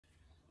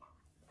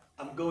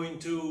I'm going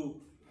to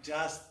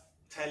just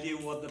tell you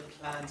what the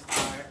plans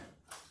are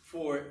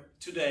for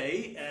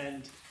today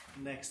and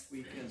next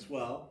week as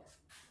well.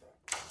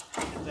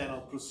 And then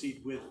I'll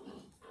proceed with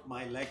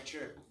my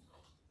lecture.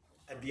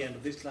 At the end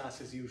of this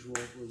class, as usual,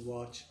 we'll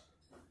watch,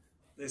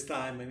 this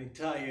time, an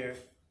entire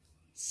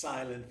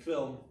silent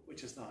film,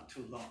 which is not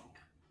too long.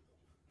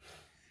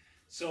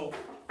 So,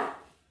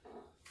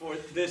 for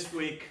this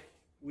week,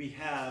 we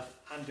have,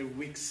 under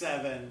week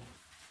 7,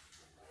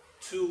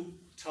 2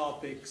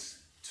 topics,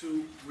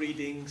 2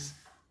 readings.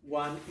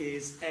 One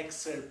is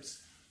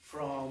excerpts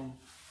from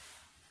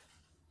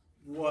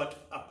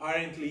what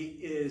apparently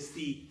is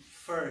the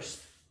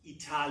first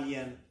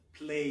Italian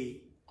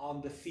play on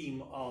the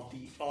theme of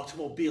the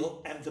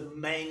automobile and the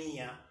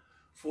mania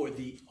for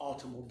the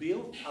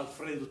automobile,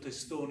 Alfredo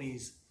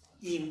Testoni's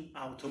In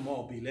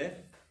Automobile,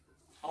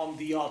 on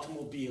the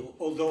automobile,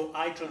 although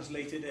I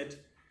translated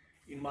it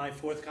in my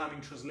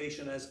forthcoming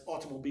translation as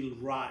Automobile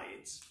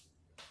Rides.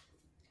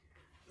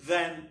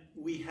 Then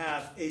we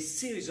have a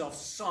series of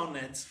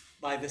sonnets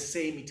by the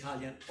same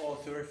Italian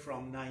author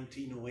from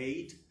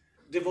 1908,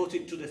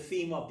 devoted to the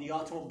theme of the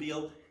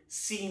automobile,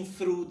 seen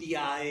through the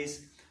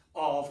eyes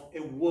of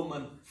a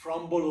woman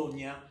from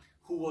Bologna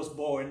who was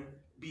born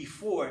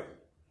before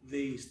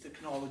these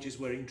technologies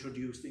were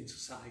introduced in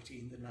society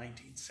in the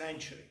 19th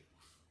century.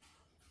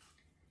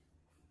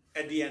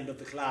 At the end of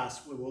the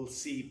class, we will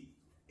see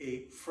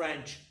a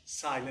French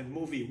silent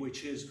movie,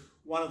 which is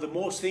one of the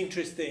most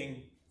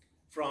interesting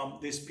from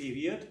this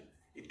period.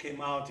 It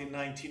came out in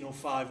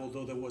 1905,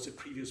 although there was a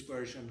previous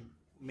version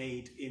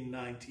made in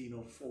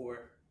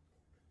 1904.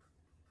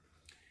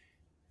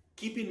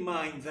 Keep in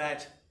mind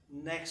that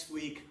next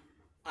week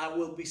I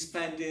will be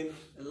spending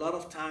a lot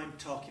of time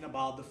talking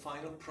about the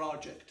final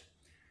project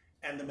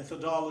and the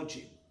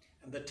methodology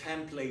and the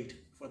template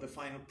for the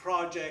final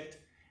project,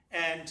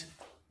 and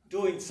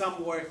doing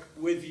some work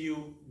with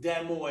you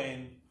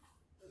demoing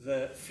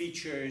the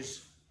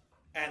features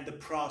and the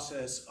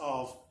process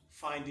of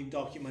finding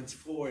documents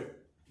for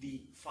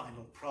the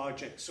final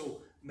project.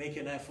 So make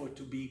an effort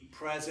to be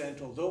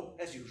present, although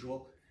as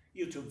usual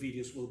YouTube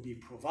videos will be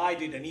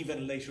provided, and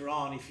even later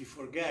on, if you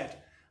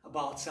forget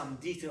about some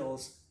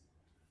details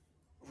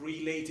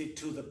related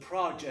to the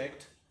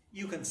project,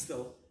 you can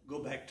still go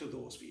back to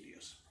those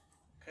videos.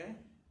 Okay?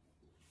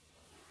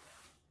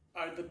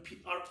 Are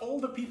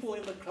all the people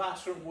in the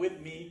classroom with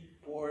me,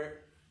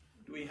 or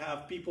do we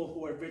have people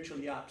who are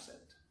virtually absent?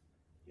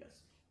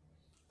 Yes,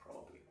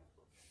 probably.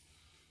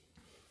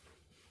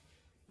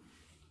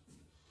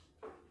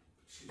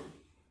 Excuse me.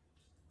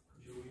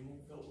 Could you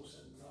remove those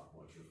and not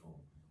watch your phone?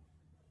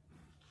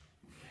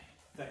 Okay,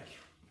 thank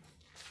you.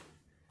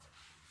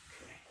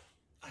 Okay.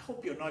 I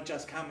hope you're not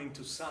just coming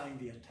to sign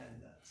the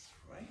attendance,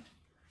 right?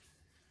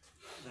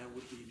 That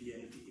would be the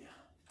idea.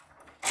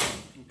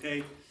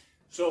 Okay,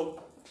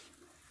 so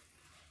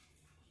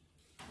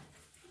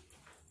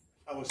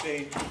I was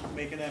saying,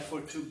 make an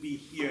effort to be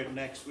here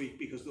next week,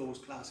 because those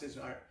classes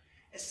are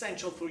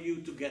essential for you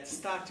to get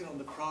started on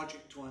the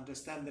project, to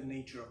understand the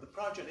nature of the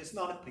project. It's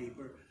not a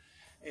paper,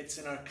 it's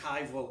an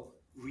archival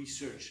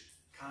research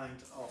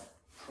kind of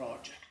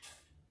project.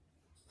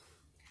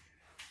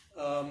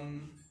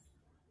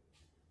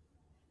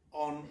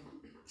 On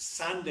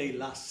Sunday,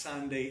 last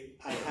Sunday,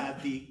 I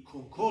had the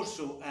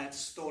concorso at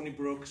Stony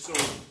Brook, so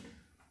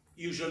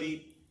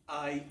usually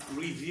I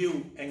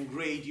review and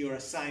grade your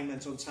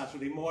assignments on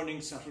Saturday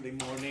morning. Saturday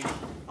morning,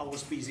 I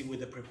was busy with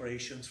the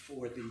preparations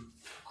for the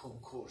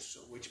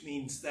concorso, which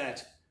means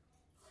that,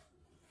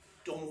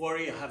 don't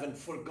worry, I haven't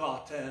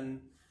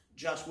forgotten.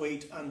 Just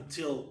wait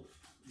until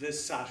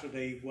this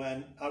Saturday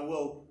when I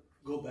will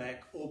go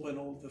back, open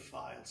all the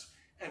files,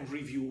 and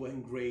review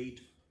and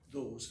grade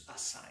those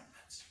assignments.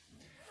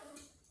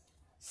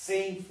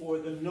 Same for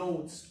the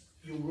notes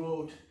you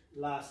wrote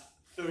last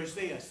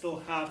Thursday. I still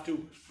have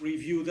to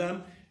review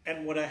them.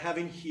 And what I have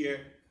in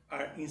here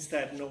are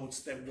instead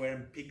notes that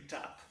weren't picked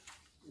up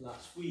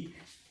last week.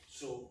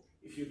 So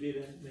if you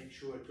didn't, make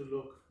sure to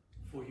look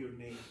for your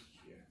name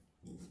here.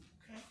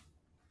 Okay.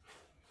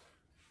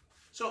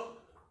 So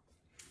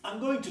I'm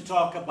going to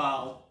talk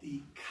about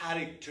the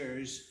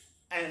characters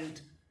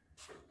and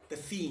the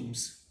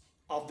themes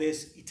of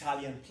this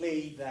Italian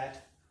play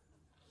that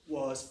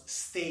was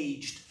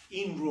staged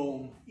in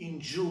Rome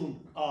in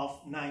June of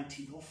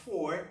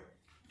 1904,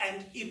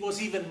 and it was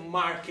even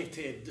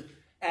marketed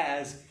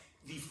as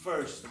the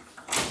first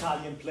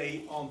Italian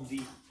play on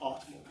the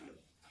automobile.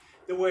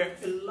 There were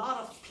a lot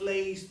of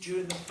plays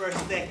during the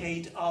first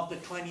decade of the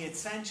 20th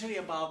century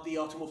about the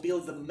automobile,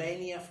 the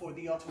mania for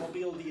the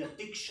automobile, the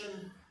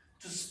addiction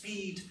to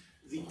speed,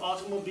 the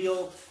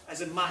automobile as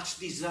a much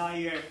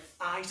desired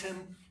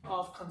item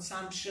of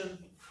consumption.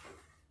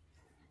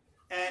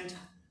 And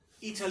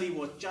Italy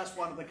was just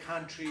one of the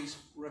countries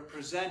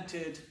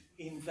represented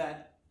in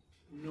that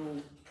new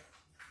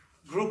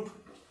group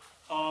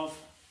of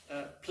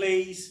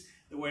plays.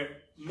 There were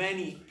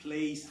many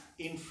plays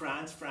in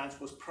France. France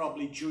was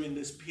probably during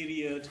this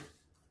period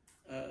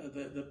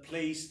the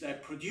place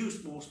that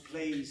produced most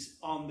plays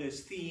on this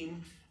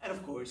theme. And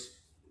of course,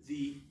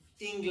 the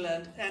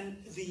England and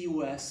the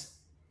US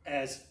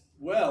as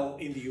well.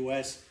 In the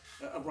US,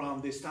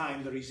 around this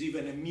time, there is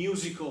even a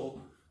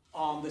musical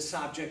on the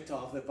subject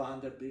of the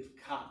Vanderbilt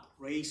Cup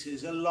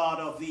races. A lot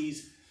of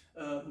these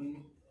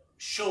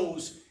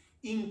shows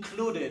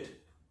included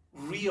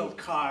real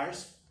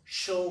cars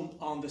shown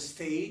on the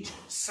stage,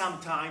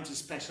 sometimes,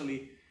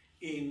 especially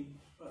in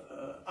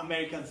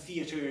American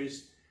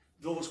theaters,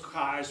 those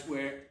cars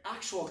were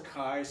actual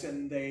cars,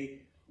 and they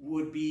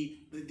would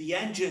be, the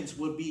engines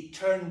would be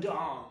turned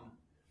on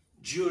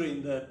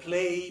during the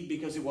play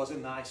because it was a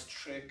nice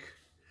trick.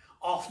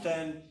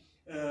 Often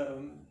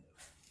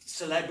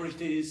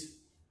celebrities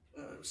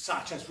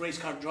such as race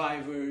car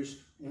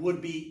drivers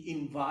would be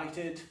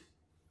invited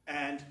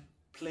and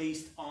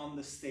placed on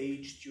the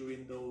stage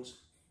during those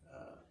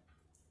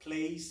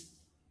plays.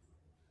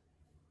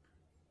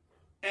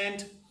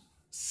 And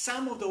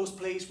some of those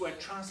plays were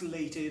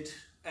translated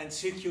and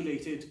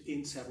circulated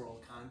in several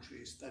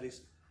countries. That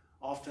is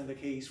often the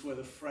case for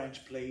the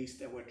French plays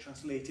that were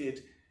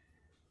translated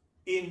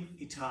in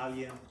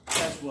Italian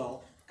as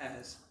well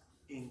as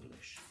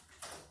English.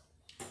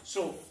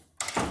 So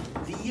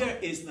the year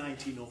is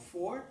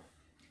 1904.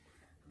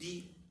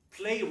 The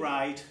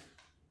playwright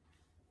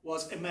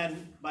was a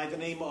man by the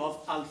name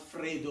of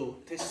Alfredo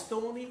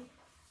Testoni,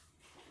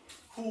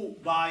 who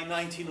by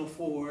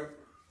 1904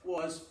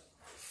 was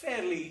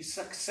fairly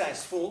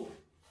successful,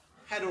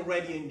 had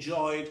already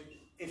enjoyed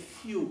a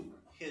few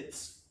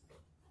hits,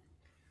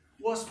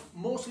 was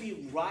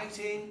mostly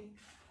writing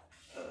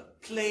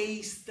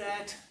plays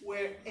that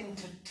were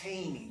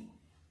entertaining,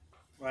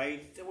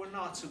 right? They were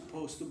not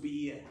supposed to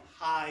be a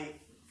high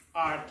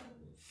art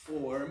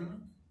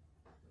form.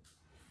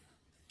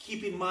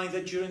 Keep in mind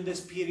that during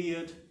this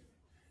period,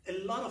 a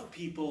lot of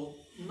people,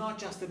 not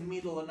just the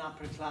middle and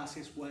upper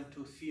classes, went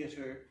to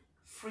theater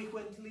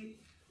frequently.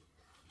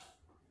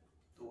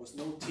 There was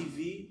no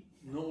TV,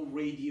 no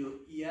radio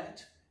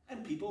yet,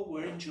 and people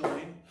were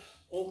enjoying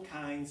all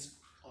kinds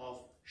of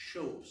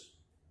shows.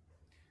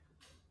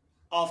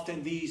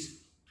 Often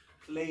these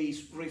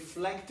plays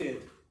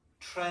reflected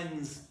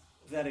trends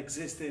that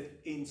existed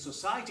in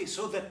society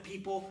so that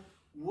people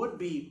would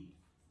be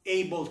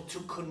able to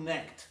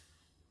connect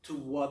to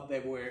what they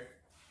were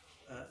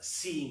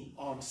seeing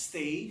on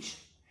stage.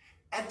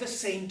 At the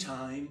same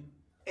time,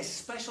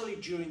 especially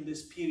during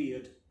this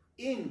period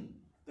in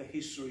the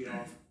history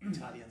of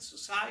Italian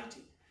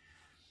society,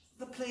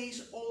 the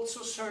plays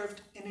also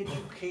served an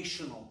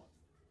educational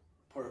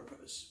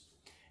purpose.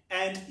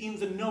 And in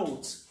the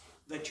notes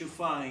that you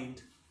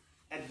find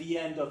at the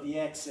end of the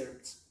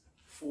excerpts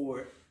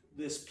for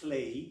this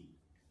play,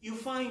 you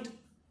find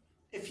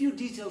a few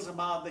details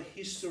about the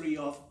history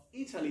of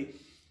Italy.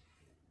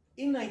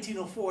 In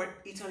 1904,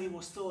 Italy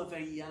was still a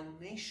very young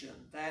nation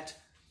that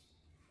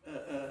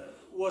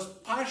was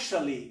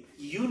partially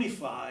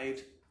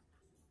unified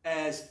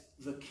as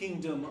the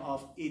Kingdom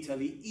of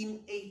Italy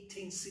in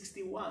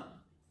 1861,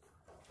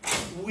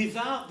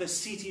 without the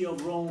city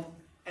of Rome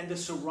and the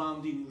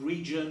surrounding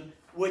region,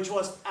 which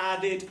was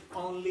added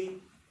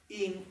only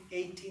in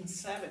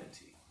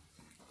 1870.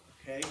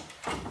 Okay?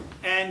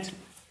 And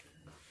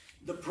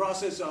the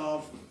process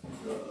of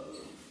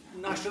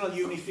national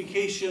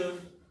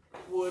unification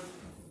would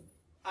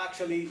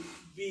actually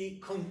be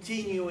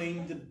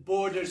continuing. The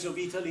borders of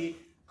Italy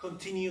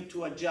continued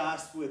to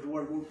adjust with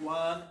World War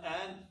I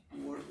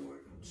and World War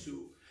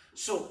II.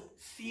 So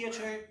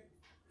theater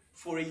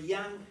for a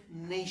young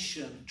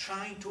nation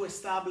trying to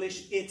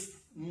establish its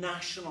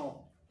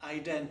national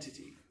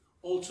identity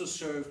also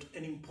served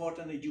an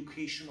important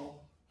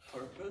educational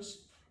purpose.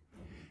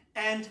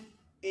 And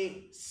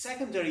a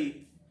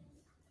secondary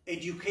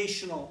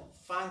educational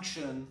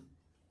function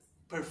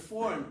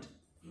performed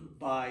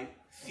by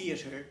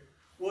theater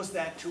was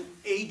that to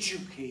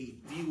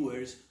educate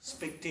viewers,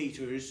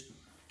 spectators,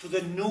 to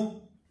the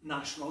new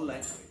national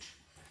language.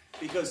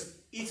 Because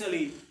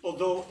Italy,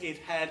 although it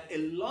had a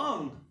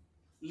long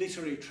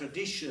literary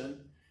tradition,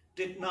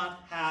 did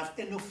not have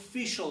an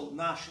official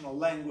national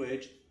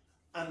language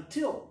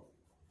until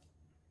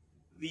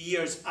the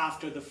years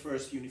after the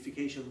first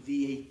unification,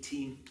 the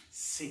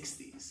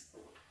 1860s.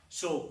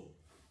 So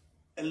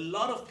a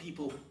lot of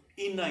people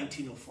in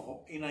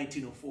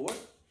 1904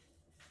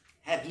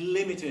 had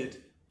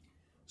limited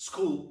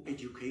school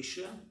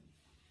education.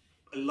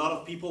 A lot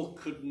of people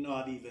could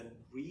not even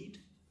read.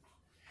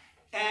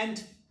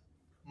 And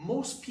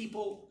most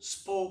people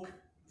spoke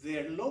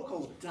their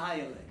local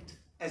dialect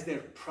as their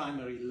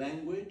primary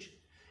language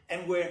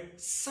and were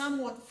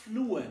somewhat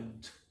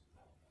fluent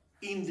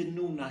in the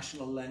new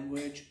national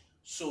language.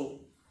 So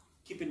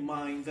keep in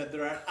mind that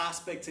there are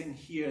aspects in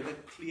here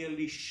that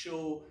clearly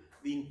show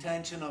the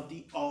intention of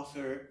the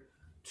author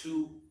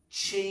to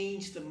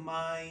change the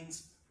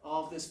minds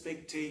of the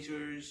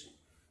spectators,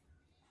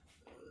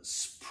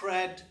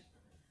 spread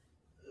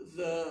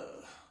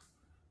the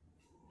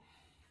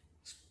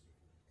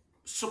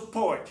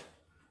support,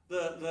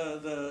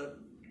 the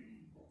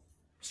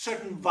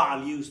certain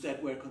values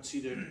that were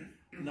considered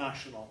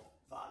national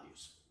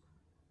values.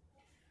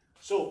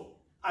 So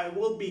I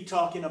will be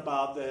talking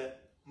about the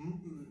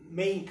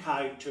main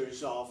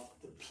characters of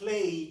the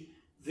play,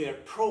 their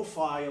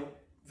profile,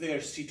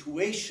 their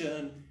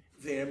situation,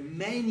 their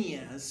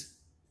manias,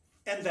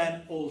 and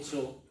then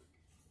also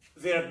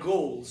their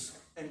goals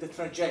and the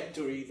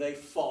trajectory they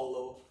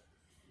follow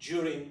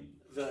during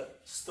the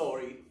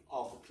story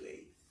of the play.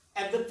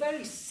 At the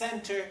very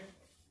center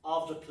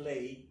of the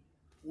play,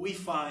 we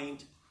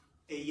find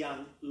a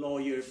young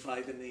lawyer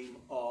by the name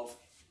of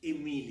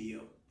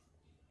Emilio.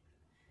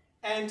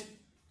 And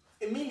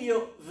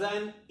Emilio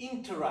then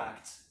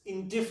interacts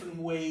in different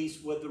ways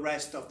with the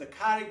rest of the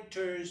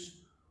characters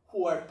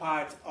who are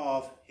part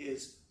of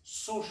his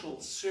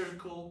social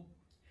circle.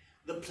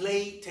 The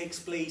play takes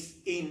place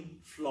in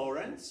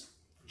Florence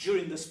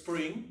during the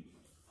spring,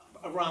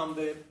 around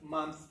the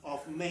month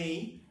of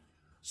May.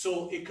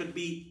 So it could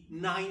be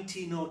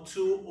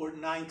 1902 or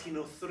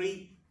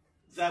 1903.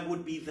 That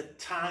would be the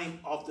time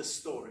of the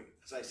story.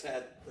 As I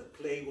said, the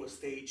play was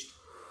staged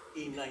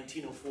in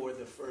 1904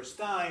 the first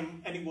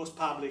time, and it was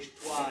published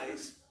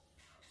twice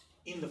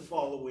in the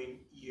following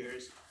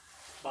years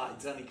by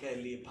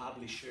Zanichelli, a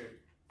publisher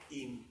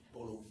in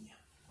Bologna.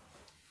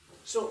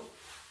 So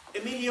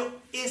Emilio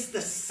is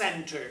the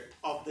center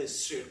of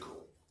this circle.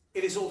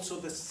 It is also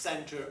the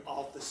center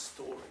of the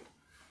story.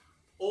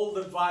 All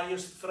the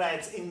various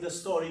threads in the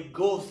story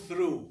go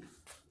through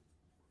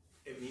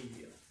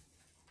Emilio.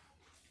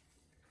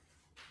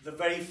 The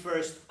very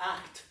first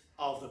act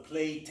of the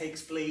play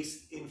takes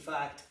place, in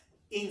fact,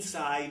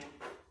 inside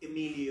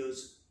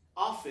Emilio's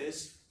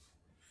office,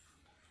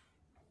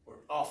 or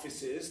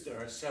offices.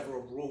 There are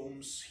several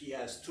rooms. He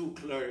has two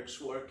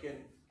clerks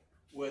working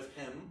with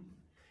him.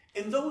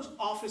 And those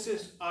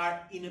offices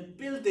are in a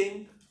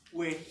building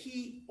where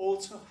he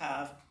also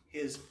has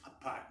his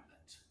apartment.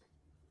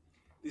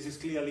 This is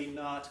clearly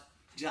not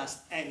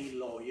just any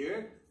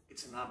lawyer.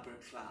 It's an upper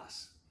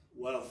class,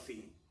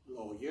 wealthy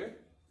lawyer.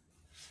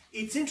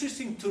 It's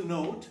interesting to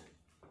note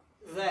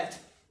that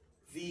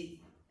the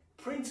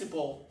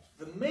principal,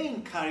 the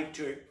main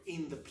character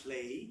in the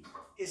play,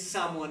 is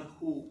someone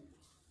who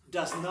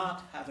does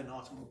not have an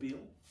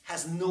automobile,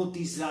 has no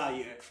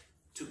desire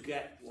to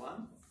get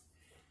one,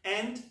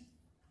 and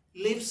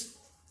lives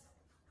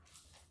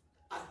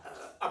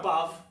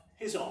above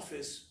his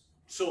office,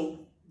 so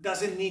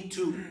doesn't need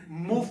to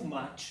move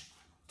much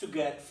to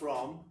get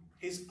from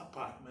his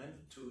apartment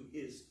to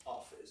his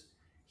office.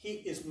 He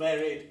is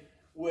married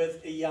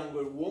with a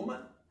younger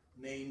woman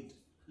named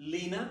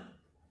Lina,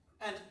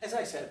 and as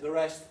I said, the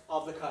rest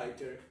of the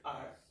characters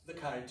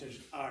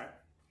are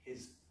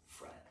his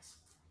friends.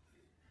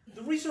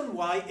 The reason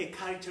why a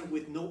character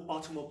with no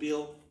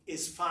automobile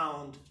is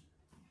found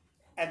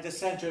at the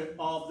center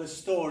of the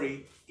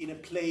story in a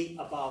play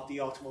about the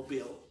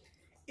automobile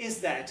is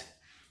that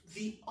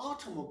the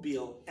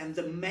automobile and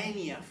the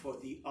mania for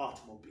the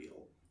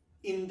automobile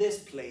in this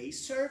play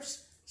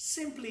serves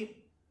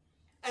simply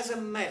as a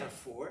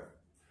metaphor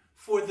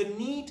for the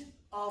need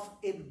of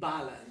a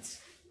balance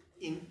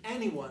in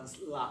anyone's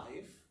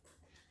life,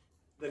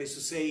 that is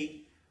to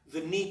say,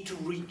 the need to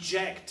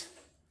reject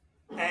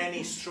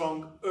any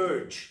strong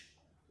urge,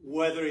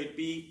 whether it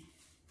be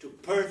to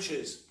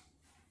purchase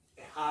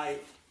high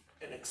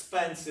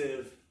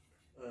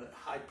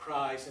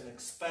price and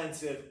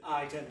expensive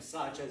items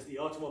such as the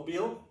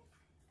automobile,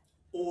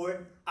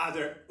 or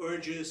other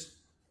urges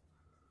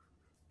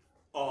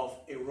of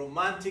a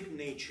romantic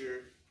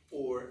nature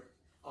or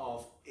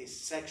of a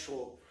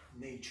sexual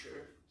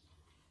nature.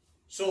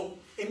 So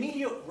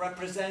Emilio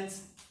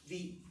represents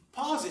the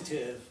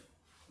positive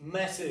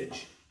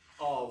message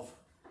of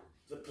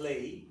the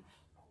play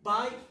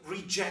by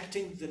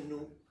rejecting the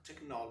new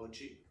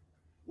technology,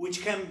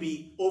 which can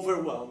be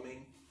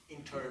overwhelming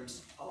in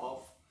terms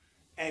of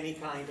any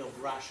kind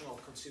of rational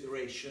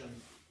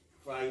consideration,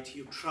 right?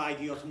 You try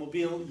the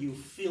automobile, you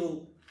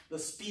feel the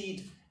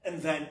speed,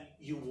 and then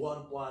you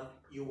want one,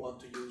 you want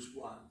to use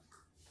one.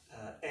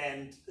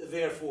 And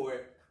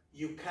therefore,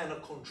 you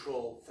cannot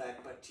control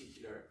that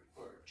particular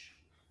urge.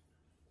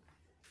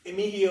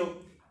 Emilio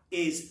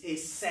is a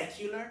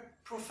secular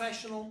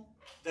professional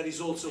that is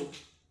also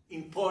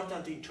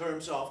important in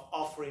terms of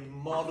offering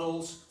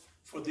models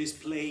for this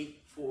play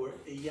for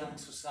a young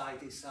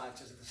society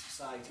such as the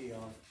society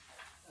of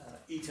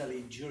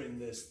Italy during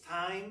this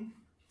time.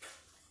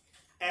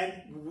 And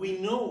we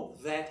know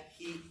that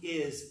he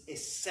is a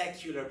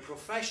secular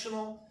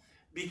professional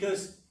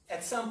because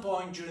at some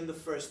point during the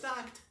first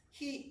act,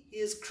 he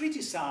is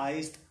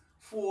criticized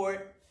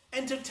for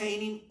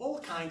entertaining all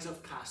kinds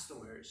of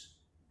customers,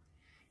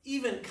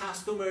 even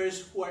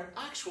customers who are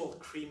actual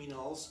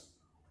criminals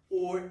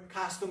or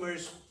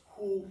customers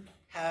who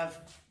have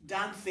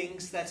done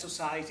things that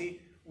society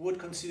would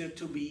consider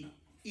to be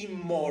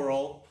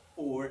immoral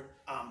or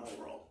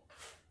amoral.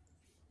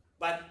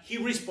 But he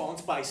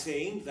responds by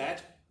saying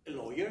that a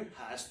lawyer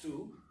has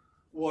to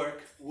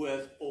work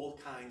with all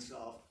kinds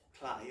of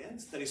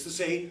clients. That is to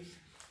say,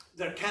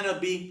 there cannot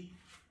be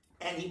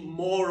any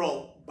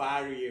moral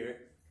barrier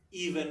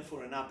even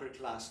for an upper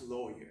class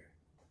lawyer,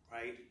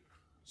 right?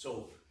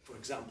 So, for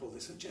example,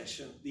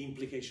 the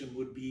implication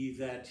would be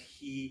that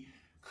he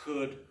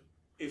could,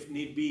 if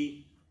need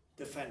be,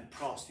 defend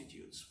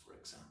prostitutes, for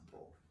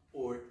example,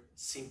 or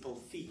simple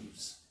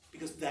thieves,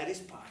 because that is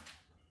part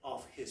of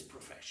his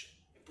profession.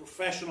 A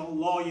professional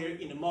lawyer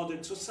in a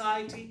modern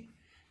society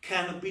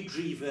cannot be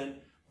driven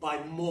by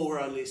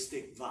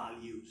moralistic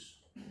values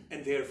and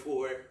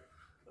therefore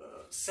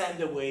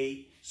send away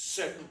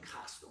certain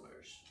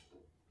customers.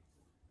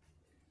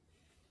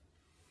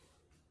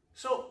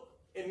 So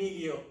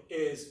Emilio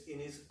is in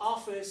his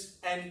office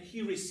and he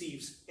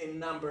receives a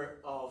number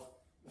of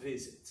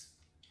visits.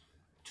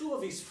 Two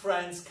of his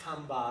friends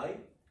come by.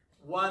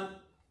 One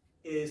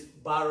is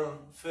Baron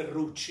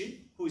Ferrucci,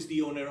 who is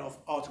the owner of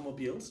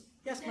automobiles.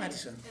 Yes,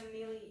 Madison.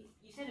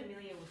 You said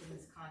Emilia was in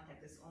this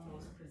context is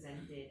almost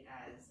presented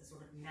as a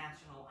sort of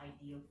national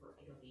ideal for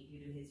Italy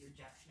due to his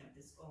rejection of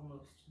this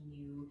almost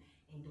new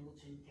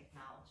indulgent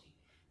technology.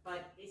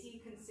 But is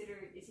he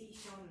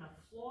shown in a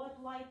flawed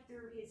light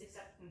through his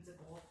acceptance of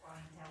all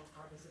clientele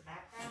regardless of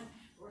background?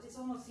 Or is this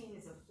almost seen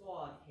as a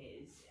flaw of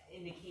his,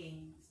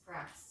 indicating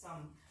perhaps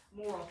some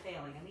moral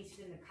failing, at least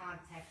in the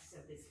context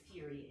of this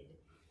period?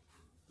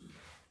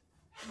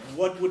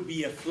 What would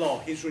be a flaw?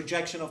 His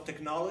rejection of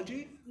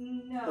technology?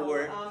 No,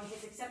 or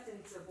his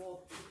acceptance of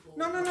all people.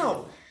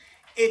 No.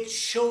 It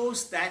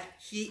shows that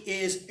he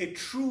is a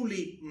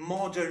truly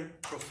modern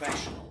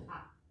professional,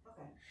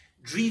 Okay.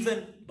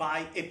 driven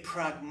by a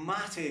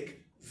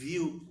pragmatic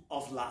view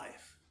of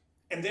life.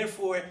 And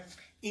therefore,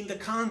 in the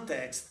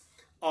context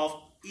of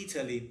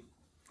Italy,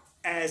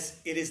 as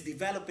it is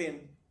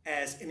developing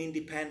as an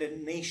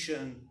independent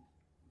nation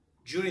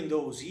during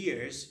those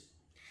years,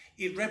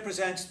 it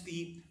represents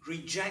the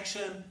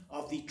rejection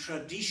of the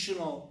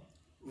traditional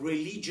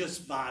religious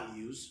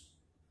values.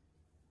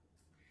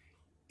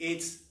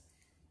 It's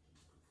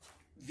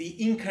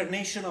the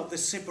incarnation of the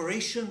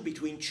separation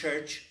between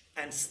church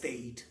and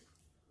state,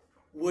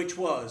 which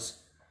was,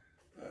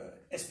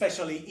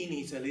 especially in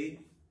Italy,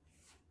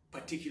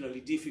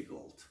 particularly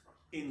difficult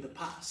in the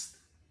past,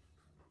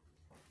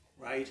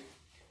 right?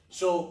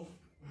 So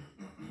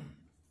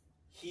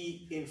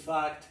he, in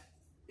fact,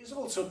 is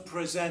also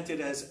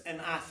presented as an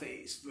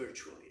atheist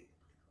virtually,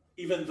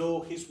 even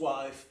though his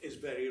wife is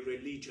very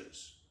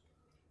religious.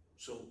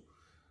 So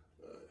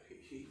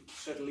he's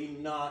certainly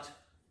not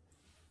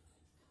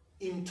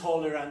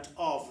intolerant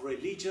of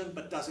religion,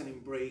 but doesn't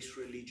embrace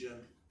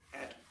religion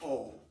at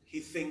all.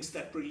 He thinks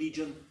that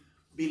religion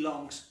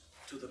belongs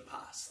to the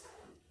past.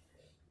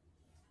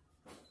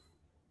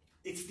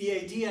 It's the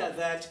idea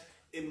that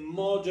a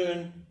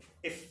modern,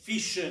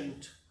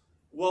 efficient,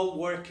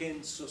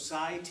 well-working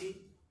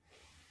society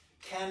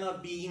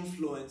cannot be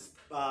influenced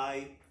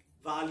by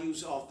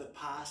values of the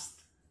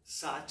past,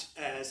 such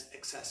as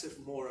excessive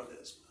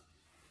moralism,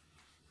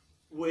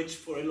 which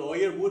for a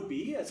lawyer would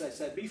be, as I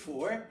said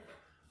before,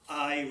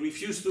 I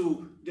refuse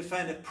to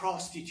defend a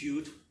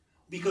prostitute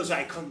because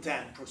I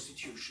condemn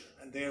prostitution,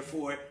 and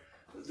therefore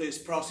this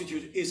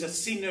prostitute is a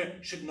sinner,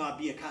 should not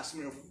be a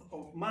customer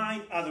of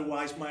mine,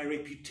 otherwise my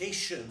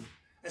reputation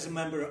as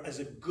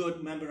a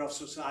good member of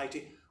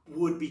society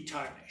would be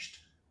tarnished.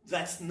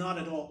 That's not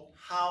at all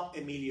how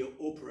Emilio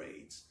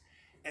operates,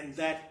 and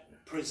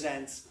that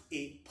presents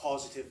a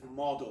positive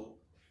model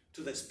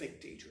to the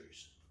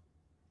spectators.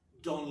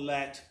 Don't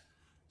let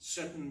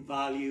certain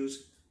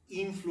values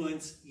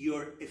influence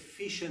your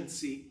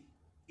efficiency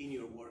in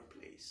your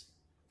workplace.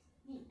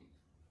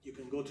 You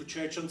can go to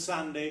church on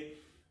Sunday,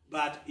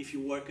 but if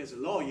you work as a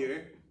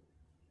lawyer,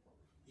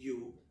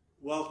 you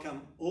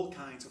welcome all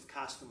kinds of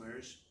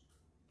customers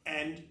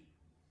and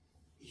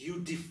you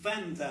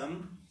defend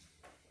them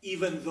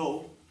even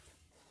though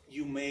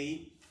you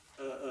may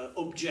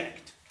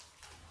object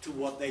to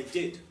what they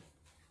did,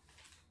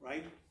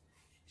 right?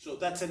 So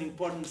that's an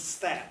important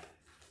step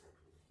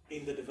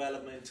in the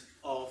development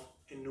of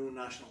a new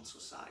national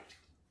society.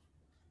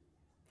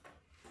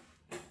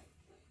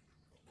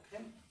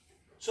 Okay?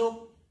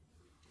 So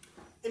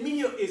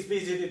Emilio is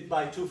visited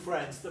by two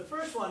friends. The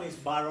first one is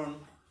Baron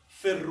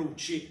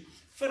Ferrucci.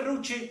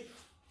 Ferrucci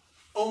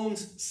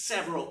owns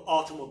several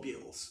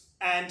automobiles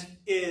and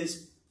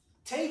is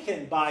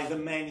taken by the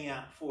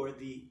mania for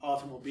the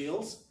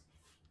automobiles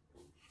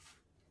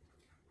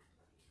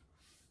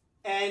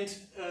and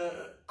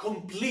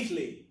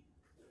completely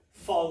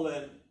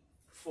fallen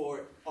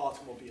for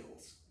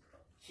automobiles.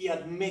 He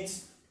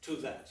admits to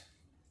that.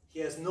 He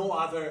has no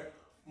other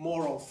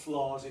moral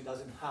flaws. He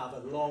doesn't have a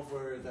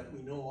lover that we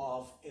know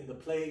of in the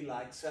play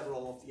like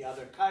several of the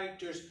other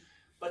characters,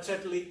 but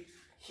certainly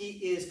he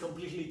is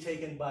completely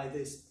taken by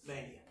this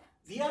mania.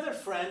 The other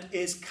friend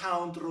is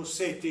Count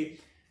Rossetti.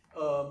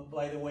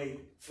 By the way,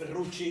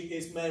 Ferrucci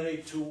is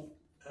married to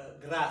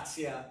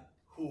Grazia,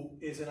 who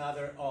is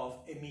another of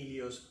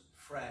Emilio's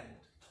friend.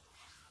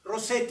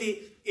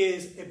 Rossetti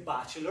is a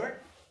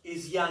bachelor,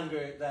 is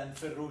younger than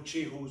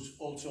Ferrucci, who's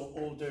also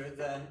older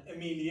than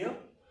Emilio.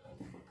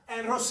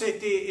 And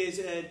Rossetti is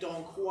a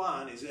Don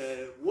Juan, is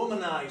a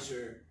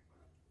womanizer,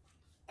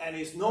 and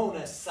is known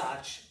as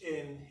such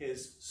in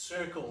his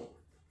circle.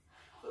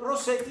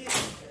 Rossetti,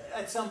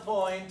 at some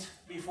point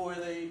before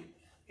the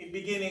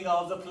beginning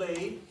of the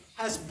play,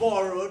 has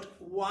borrowed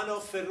one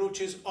of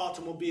Ferrucci's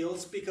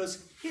automobiles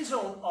because his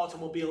own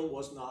automobile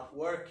was not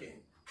working.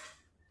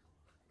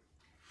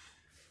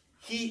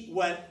 He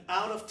went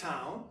out of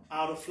town,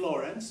 out of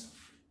Florence,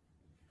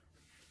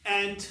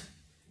 and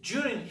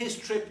during his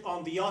trip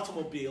on the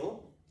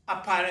automobile,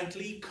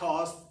 apparently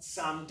caused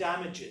some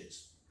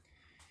damages.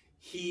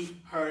 He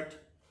hurt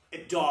a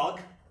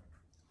dog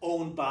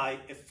owned by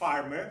a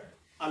farmer.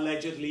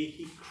 Allegedly,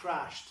 he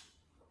crushed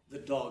the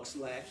dog's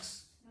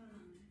legs.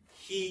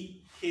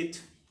 He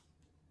hit,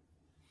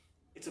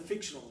 it's a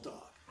fictional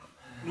dog.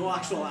 No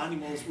actual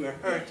animals were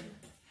hurt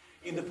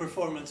in the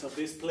performance of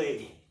this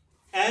play.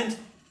 And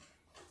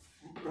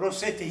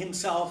Rossetti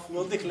himself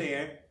will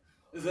declare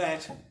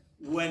that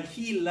when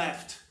he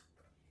left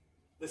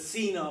the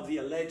scene of the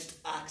alleged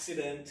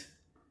accident,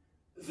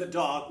 the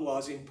dog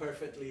was in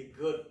perfectly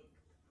good,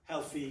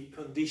 healthy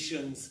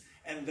conditions,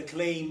 and the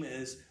claim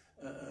is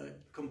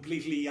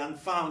completely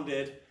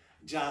unfounded,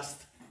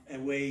 just a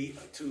way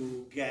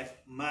to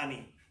get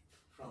money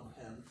from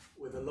him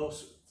with a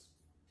lawsuit.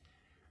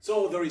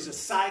 So there is a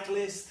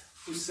cyclist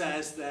who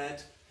says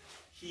that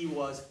he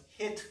was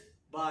hit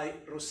by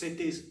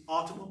Rossetti's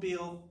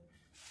automobile.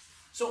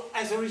 So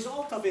as a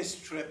result of his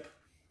trip,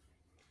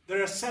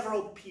 there are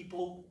several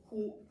people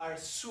who are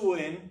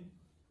suing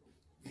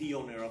the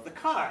owner of the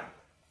car,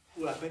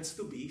 who happens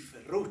to be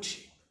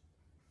Ferrucci.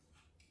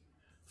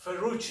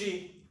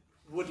 Ferrucci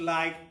would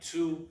like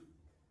to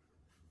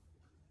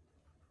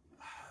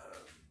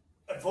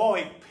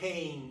avoid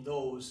paying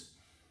those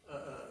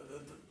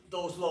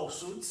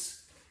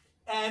lawsuits,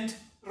 and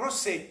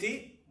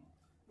Rossetti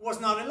was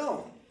not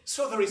alone.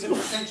 So there is a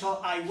potential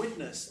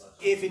eyewitness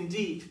if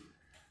indeed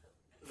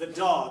the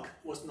dog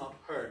was not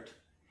hurt,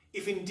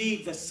 if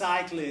indeed the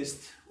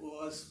cyclist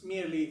was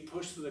merely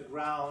pushed to the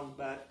ground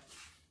but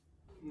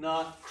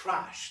not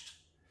crushed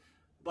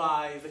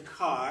by the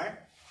car.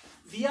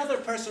 The other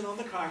person on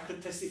the car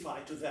could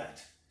testify to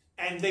that,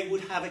 and they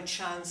would have a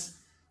chance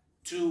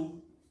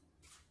to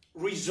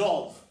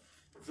resolve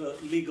the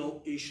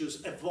legal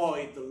issues,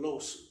 avoid the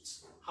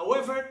lawsuits.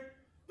 However,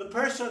 the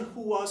person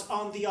who was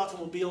on the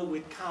automobile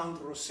with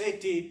Count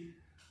Rossetti,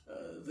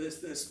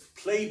 this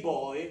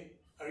playboy,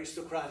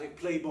 aristocratic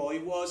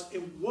playboy, was a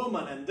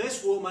woman, and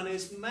this woman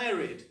is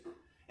married,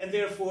 and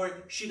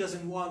therefore she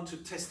doesn't want to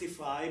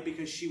testify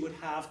because she would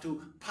have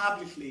to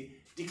publicly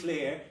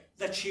declare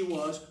that she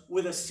was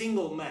with a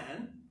single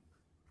man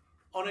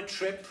on a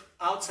trip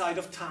outside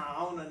of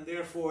town, and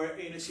therefore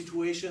in a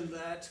situation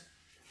that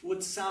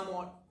would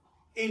somewhat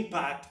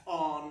impact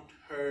on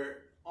her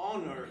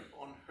honor,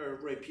 on her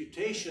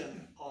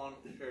reputation, on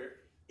her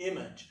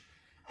image.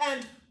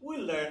 And we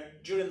learn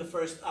during the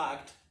first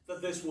act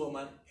that this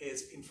woman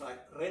is in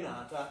fact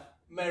Renata,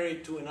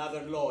 married to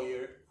another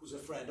lawyer who's a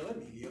friend of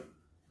Emilio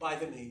by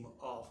the name of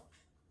Carlo.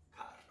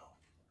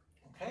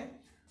 Okay?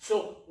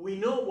 So we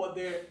know what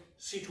their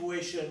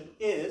situation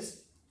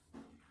is.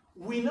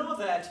 We know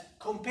that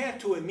compared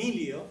to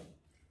Emilio,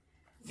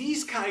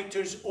 these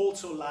characters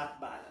also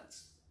lack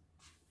balance.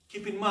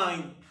 Keep in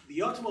mind,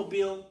 the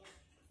automobile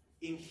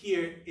in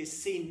here is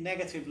seen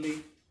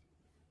negatively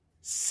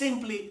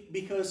simply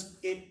because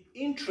it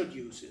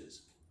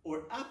introduces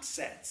or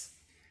upsets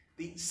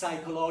the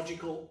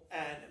psychological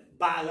and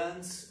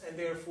balance, and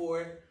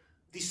therefore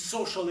the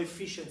social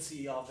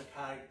efficiency of the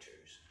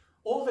characters.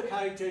 All the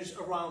characters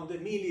around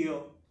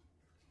Emilio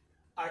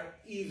are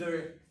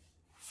either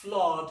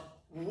flawed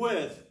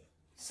with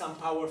some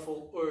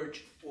powerful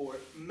urge or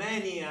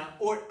mania,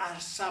 or are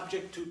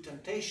subject to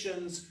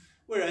temptations,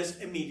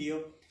 whereas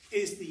Emilio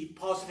is the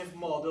positive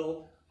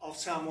model of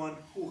someone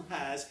who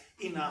has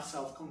enough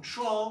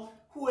self-control,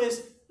 who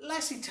is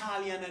less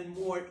Italian and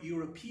more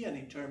European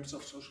in terms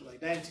of social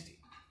identity.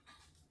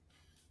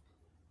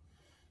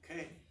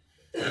 Okay.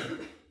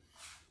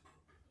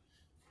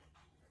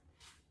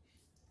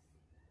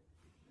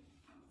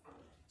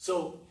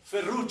 So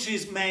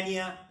Ferrucci's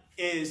mania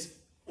is,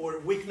 or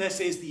weakness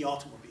is, the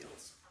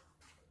automobiles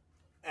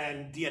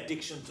and the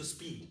addiction to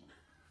speed.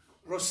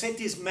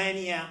 Rossetti's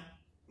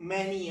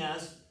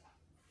manias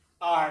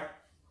are,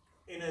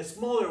 in a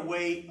smaller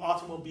way,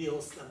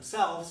 automobiles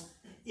themselves,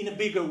 in a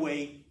bigger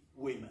way,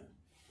 women.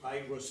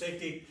 Right?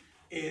 Rossetti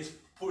is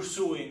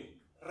pursuing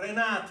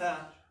Renata,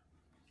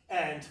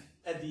 and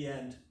at the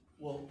end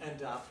will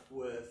end up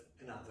with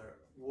another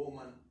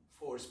woman,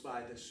 forced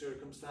by the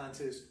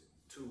circumstances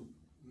to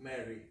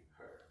marry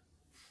her.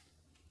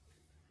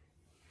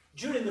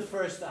 During the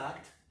first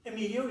act,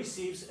 Emilio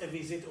receives a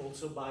visit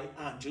also by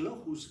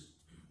Angelo, who's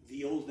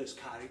the oldest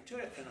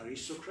character, an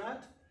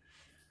aristocrat,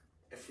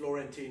 a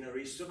Florentine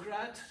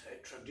aristocrat,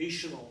 a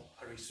traditional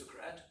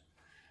aristocrat,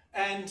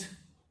 and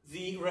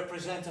the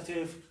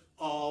representative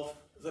of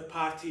the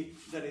party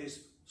that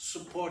is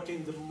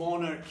supporting the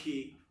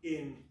monarchy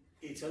in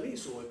Italy,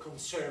 so a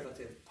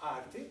conservative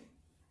party.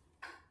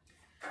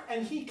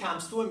 And he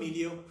comes to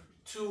Emilio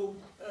to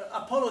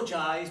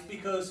apologize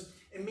because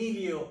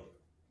Emilio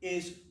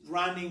is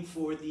running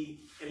for the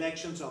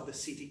elections of the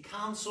city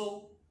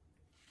council,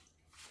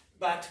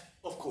 but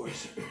of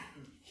course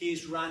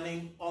he's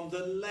running on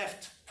the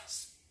left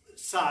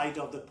side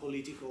of the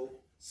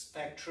political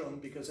spectrum,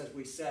 because as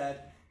we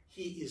said,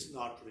 he is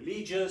not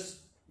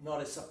religious,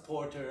 not a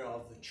supporter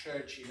of the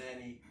church in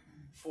any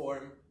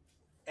form,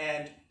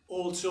 and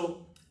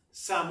also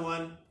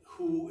someone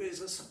who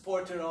is a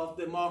supporter of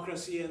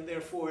democracy and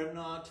therefore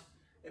not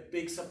a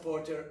big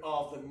supporter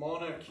of the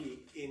monarchy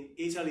in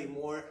Italy,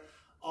 more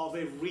of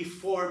a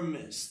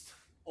reformist,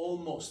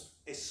 almost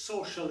a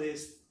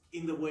socialist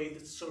in the way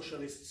that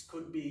socialists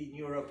could be in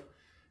Europe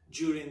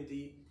during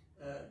the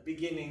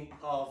beginning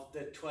of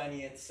the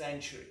 20th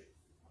century,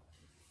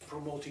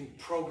 promoting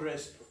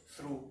progress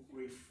through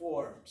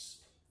reforms.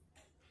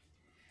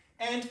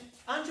 And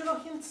Angelo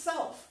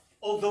himself,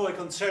 although a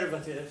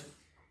conservative,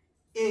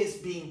 is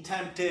being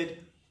tempted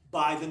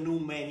by the new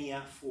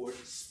mania for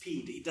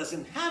speed. He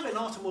doesn't have an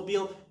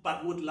automobile,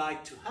 but would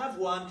like to have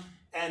one,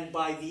 and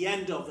by the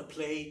end of the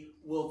play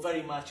will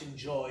very much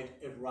enjoy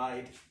a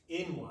ride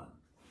in one.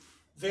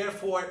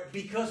 Therefore,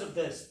 because of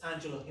this,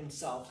 Angelo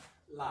himself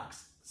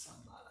lacks some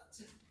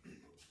balance.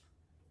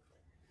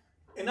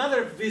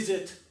 Another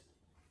visit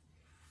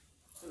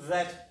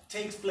that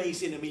takes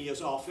place in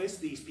Emilio's office,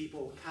 these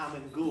people come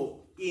and go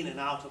in and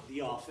out of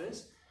the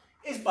office,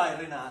 is by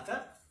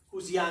Renata,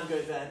 who's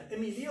younger than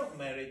Emilio,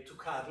 married to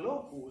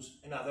Carlo, who's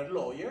another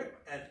lawyer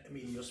and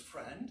Emilio's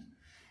friend.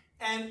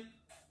 And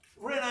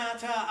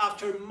Renata,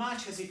 after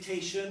much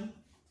hesitation,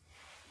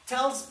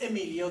 tells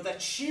Emilio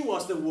that she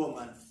was the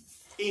woman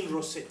in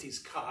Rossetti's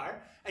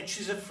car, and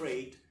she's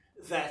afraid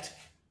that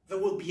there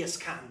will be a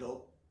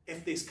scandal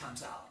if this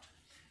comes out.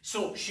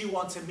 So she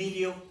wants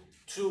Emilio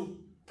to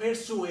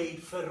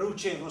persuade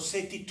Ferruccio and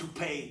Rossetti to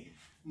pay,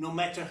 no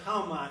matter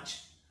how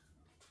much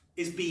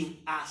is being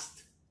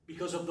asked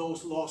because of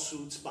those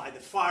lawsuits by the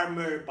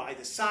farmer, by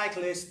the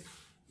cyclist.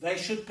 They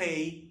should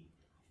pay,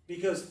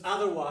 because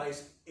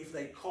otherwise, if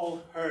they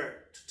call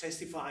her to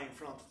testify in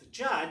front of the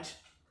judge,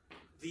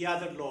 the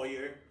other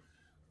lawyer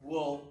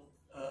will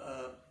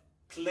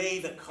play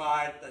the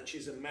card that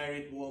she's a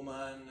married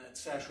woman,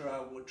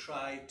 etc., will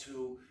try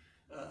to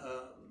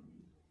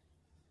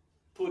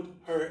put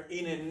her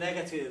in a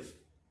negative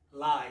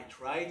light,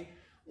 right?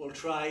 Will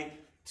try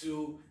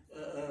to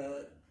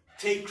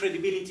take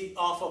credibility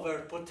off of her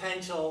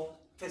potential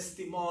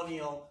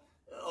testimonial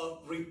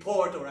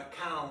report or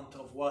account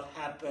of what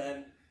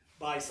happened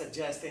by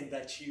suggesting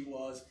that she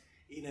was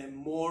in a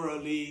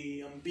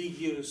morally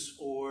ambiguous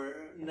or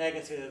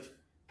negative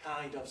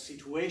kind of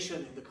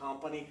situation in the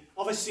company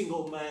of a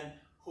single man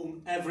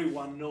whom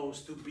everyone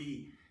knows to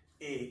be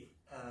a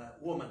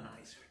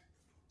womanizer.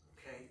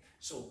 Okay,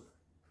 so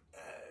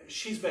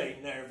she's very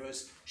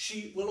nervous.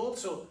 She will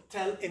also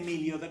tell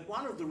Emilio that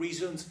one of the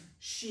reasons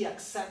she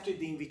accepted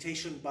the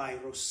invitation by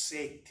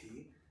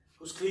Rossetti,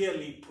 who's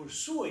clearly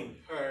pursuing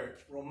her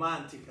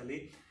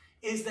romantically,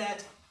 is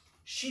that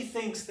she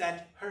thinks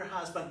that her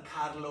husband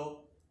Carlo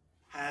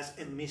has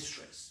a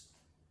mistress.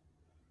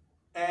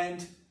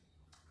 And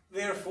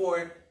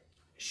therefore,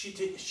 she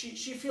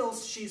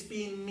feels she's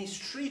being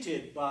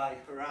mistreated by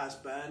her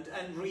husband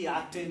and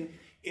reacting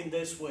in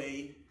this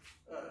way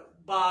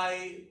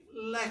by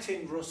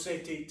letting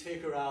Rossetti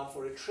take her out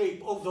for a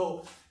trip,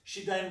 although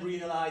she then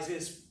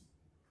realizes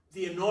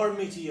the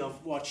enormity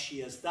of what she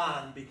has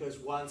done, because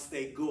once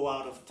they go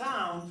out of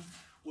town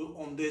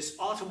on this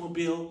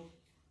automobile,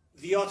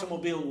 the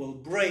automobile will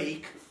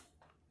break,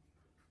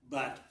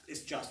 but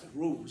it's just a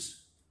ruse.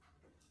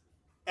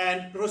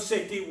 And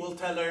Rossetti will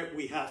tell her,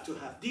 we have to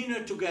have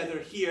dinner together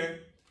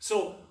here.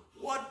 So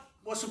what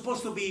was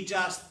supposed to be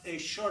just a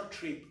short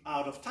trip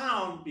out of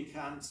town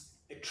becomes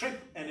a trip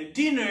and a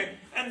dinner,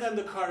 and then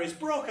the car is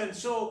broken.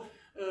 So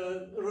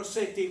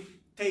Rossetti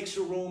takes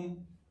a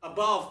room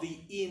above the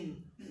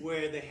inn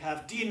where they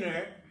have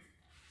dinner.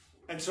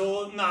 And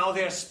so now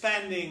they're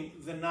spending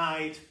the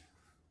night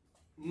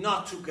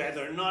not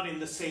together, not in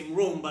the same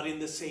room, but in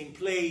the same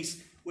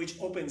place, which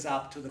opens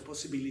up to the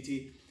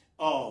possibility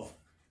of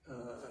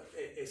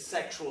a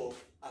sexual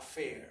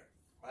affair,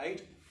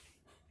 right?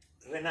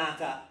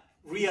 Renata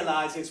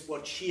realizes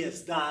what she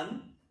has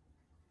done,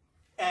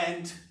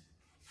 and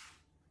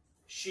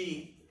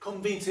she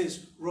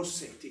convinces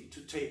Rossetti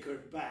to take her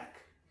back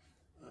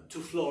to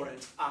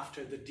Florence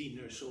after the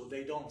dinner, so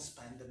they don't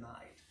spend the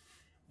night.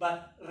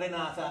 But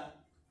Renata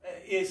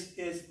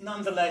is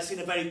nonetheless in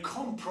a very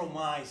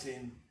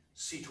compromising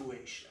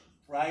situation,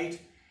 right?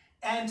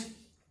 And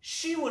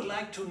she would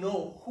like to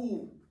know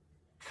who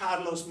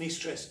Carlo's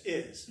mistress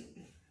is.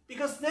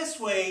 Because this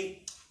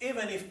way,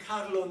 even if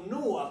Carlo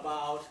knew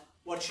about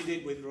what she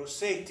did with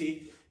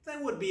Rossetti,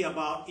 that would be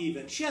about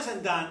even. She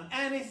hasn't done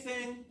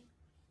anything.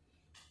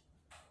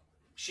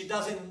 She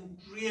doesn't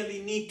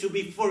really need to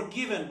be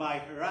forgiven by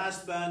her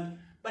husband,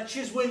 but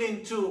she's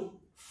willing to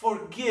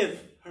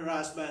forgive her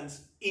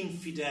husband's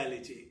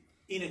infidelity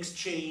in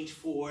exchange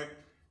for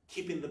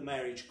keeping the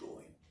marriage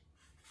going.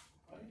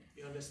 Right?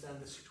 You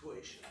understand the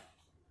situation?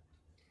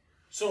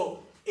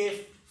 So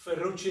if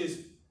Ferrucci's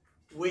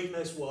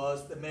weakness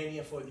was the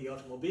mania for the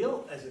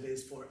automobile, as it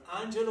is for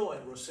Angelo,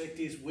 and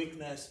Rossetti's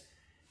weakness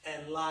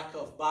and lack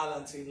of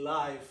balance in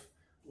life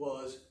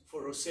was,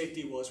 for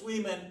Rossetti, was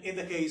women, in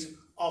the case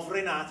of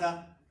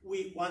Renata,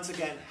 we once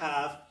again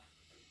have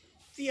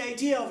the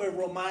idea of a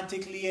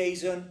romantic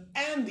liaison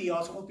and the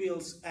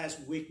automobiles as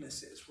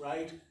witnesses,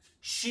 right?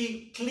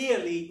 She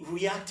clearly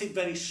reacted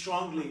very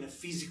strongly in a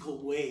physical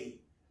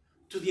way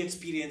to the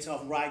experience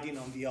of riding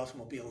on the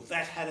automobile.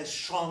 That had a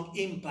strong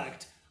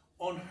impact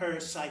on her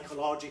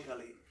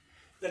psychologically.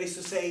 That is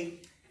to say,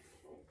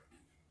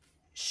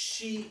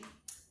 she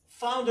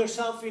found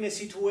herself in a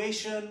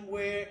situation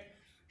where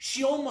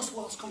she almost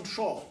lost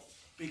control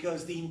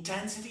because the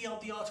intensity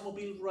of the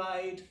automobile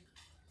ride,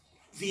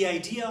 the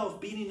idea of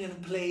being in a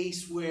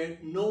place where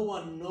no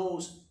one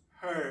knows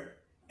her,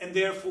 and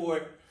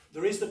therefore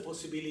there is the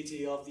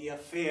possibility of the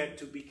affair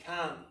to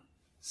become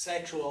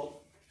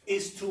sexual,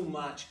 is too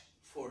much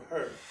for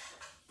her.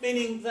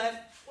 Meaning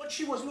that what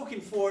she was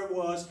looking for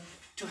was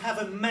to have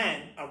a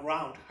man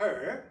around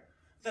her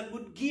that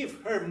would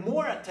give her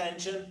more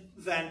attention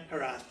than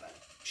her husband.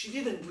 She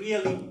didn't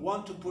really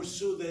want to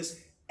pursue this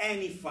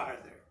any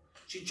farther.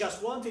 She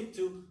just wanted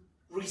to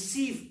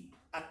receive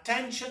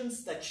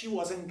attentions that she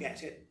wasn't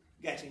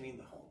getting in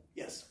the home.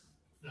 Yes?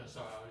 No,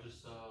 sorry, I was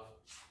just,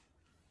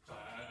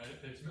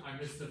 I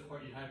missed the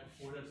part you had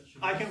before that.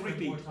 I can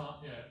repeat. More time,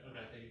 yeah,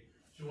 okay, thank you.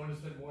 She wanted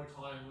to spend more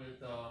time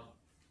with,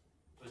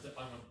 was it,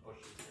 I'm going to push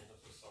this thing,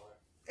 I'm so sorry.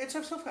 It's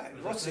also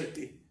fine.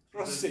 Rossetti.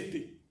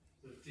 Rossetti.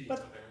 But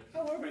okay.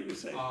 however you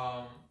say.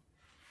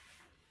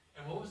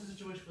 And what was the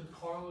situation with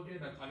Carlo again?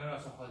 I know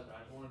that's a husband.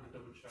 I wanted to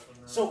double check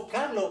on that. So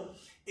Carlo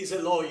is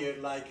a lawyer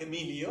like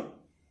Emilio,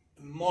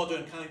 a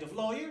modern kind of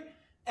lawyer,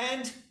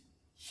 and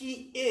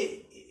he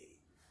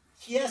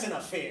has an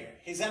affair.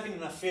 He's having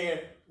an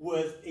affair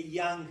with a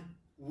young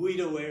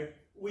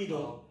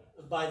widow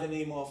by the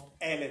name of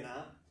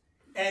Elena,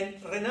 and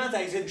Renata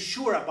isn't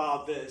sure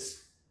about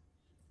this,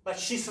 but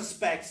she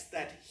suspects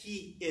that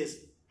he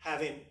is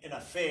having an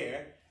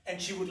affair, and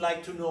she would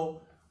like to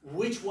know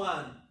which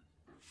one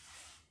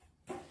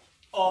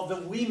of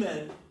the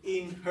women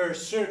in her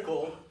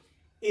circle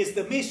is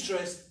the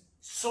mistress,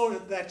 so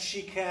that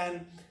she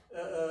can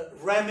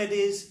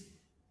remedies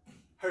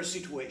her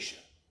situation,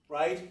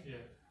 right? Yeah.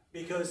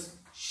 Because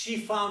she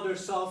found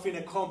herself in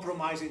a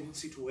compromising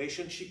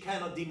situation. She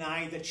cannot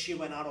deny that she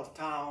went out of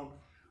town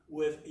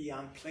with a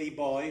young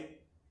playboy,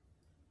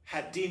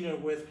 had dinner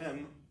with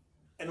him,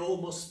 and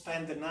almost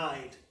spent the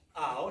night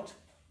out.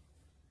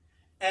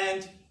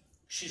 And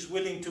she's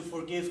willing to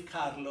forgive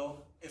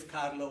Carlo if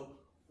Carlo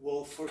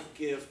will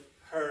forgive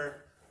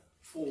her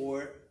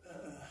for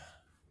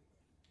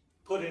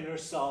putting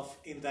herself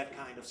in that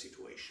kind of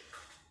situation,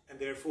 and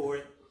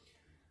therefore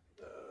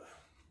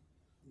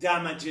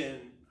damaging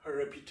her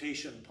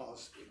reputation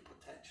possibly,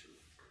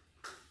 potentially.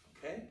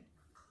 Okay?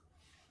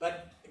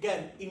 But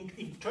again,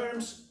 in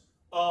terms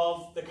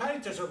of the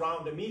characters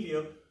around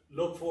Emilio,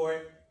 look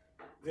for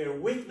their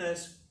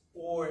weakness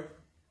or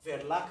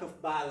their lack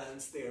of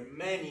balance, their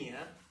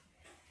mania,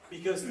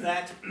 because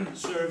that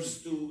serves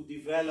to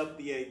develop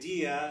the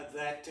idea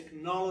that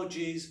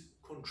technologies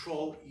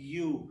control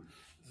you,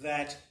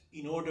 that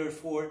in order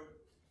for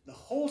the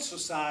whole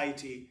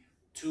society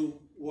to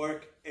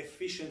work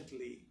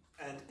efficiently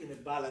and in a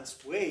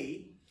balanced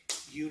way,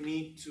 you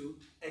need to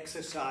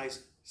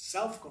exercise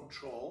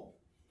self-control,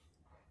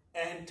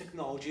 and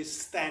technologies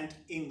stand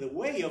in the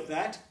way of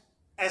that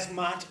as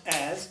much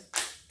as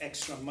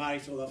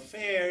extramarital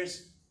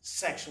affairs,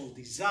 sexual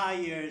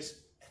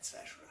desires,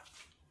 etc.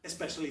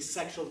 Especially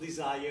sexual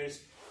desires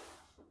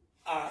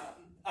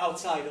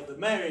outside of the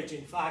marriage.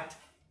 In fact,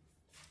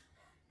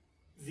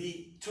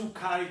 the two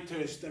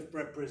characters that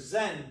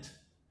represent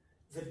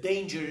the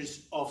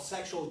dangers of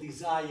sexual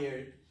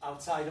desire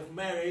outside of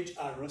marriage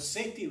are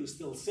Rossetti, who's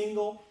still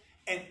single,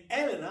 and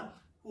Elena,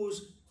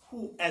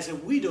 who as a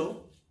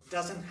widow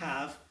doesn't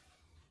have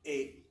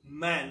a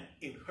man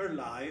in her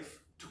life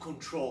to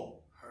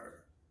control her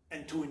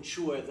and to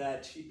ensure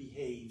that she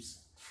behaves,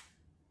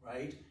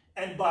 right?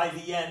 And by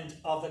the end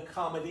of the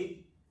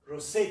comedy,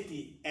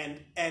 Rossetti and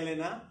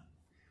Elena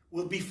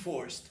will be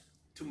forced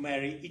to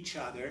marry each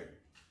other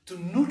to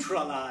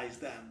neutralize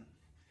them,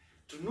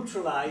 to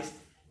neutralize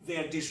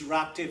their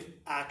disruptive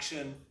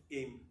action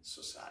in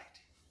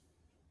society.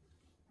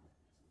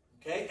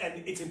 Okay,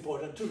 and it's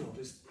important to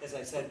notice, as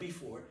I said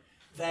before,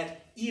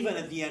 that even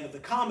at the end of the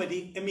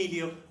comedy,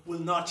 Emilio will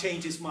not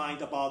change his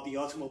mind about the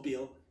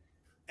automobile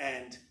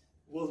and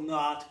will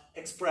not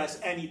express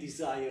any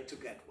desire to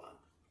get one.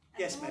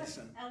 Yes,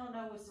 Madison.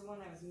 Elena was the one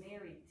that was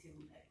married to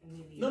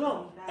Emilio.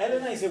 No,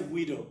 Elena is a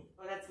widow.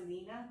 Oh, that's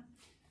Lena?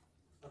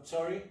 I'm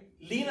sorry?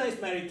 Lina is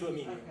married to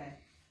Emilio. Okay.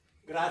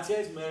 Grazia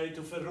is married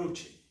to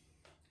Ferrucci.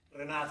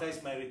 Renata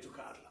is married to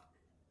Carla.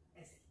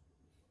 I see.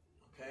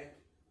 Okay?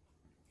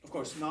 Of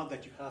course, not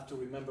that you have to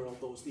remember all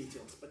those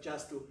details, but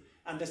just to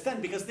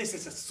understand, because this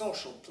is a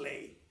social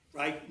play,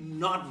 right?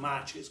 Not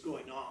much is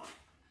going on,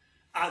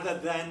 other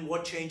than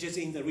what changes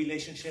in the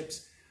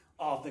relationships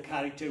of the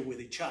character with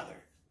each other.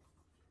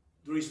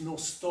 There is no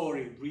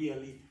story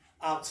really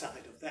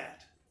outside of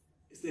that.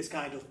 It's this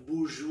kind of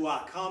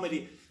bourgeois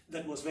comedy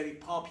that was very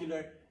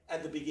popular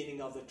at the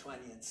beginning of the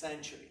 20th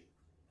century.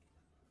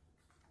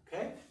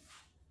 Okay?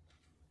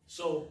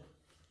 So,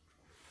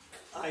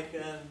 I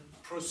can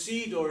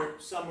proceed or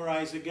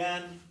summarize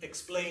again,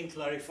 explain,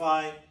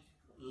 clarify,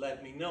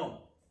 let me know.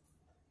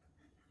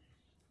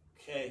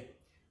 Okay,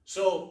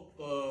 so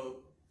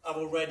I've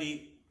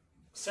already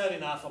said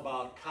enough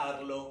about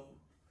Carlo.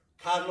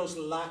 Carlo's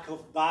lack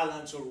of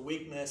balance or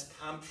weakness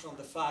comes from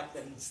the fact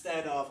that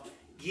instead of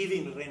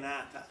giving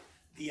Renata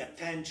the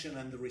attention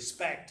and the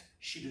respect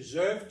she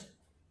deserved,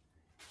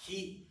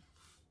 he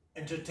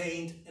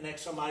entertained an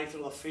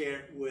extramarital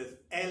affair with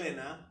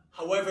Elena.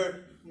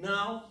 However,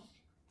 now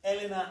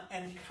Elena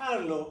and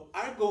Carlo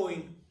are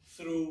going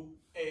through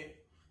a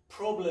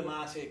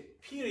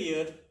problematic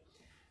period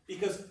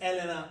because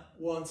Elena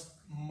wants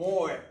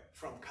more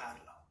from Carlo.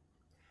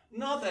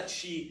 Not that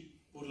she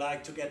would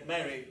like to get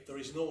married, there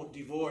is no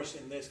divorce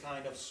in this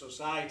kind of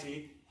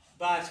society,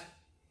 but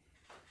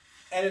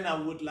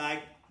Elena would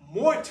like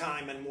more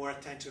time and more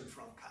attention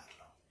from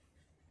Carlo,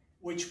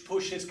 which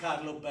pushes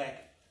Carlo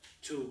back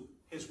to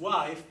his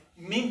wife.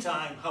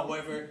 Meantime,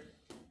 however,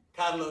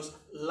 Carlo's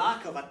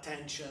lack of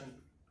attention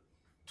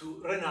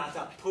to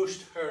Renata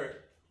pushed her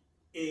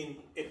in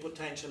a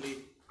potentially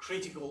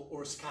critical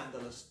or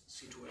scandalous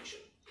situation.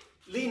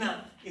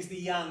 Lina is the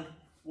young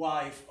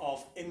wife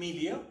of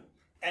Emilio,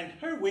 and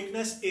her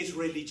weakness is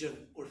religion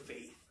or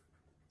faith.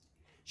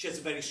 She has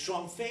a very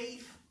strong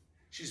faith.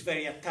 She's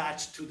very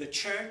attached to the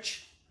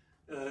church.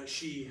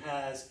 She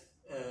has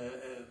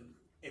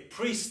a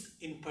priest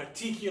in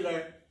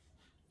particular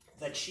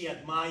that she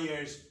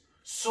admires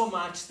so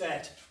much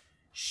that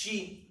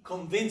she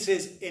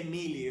convinces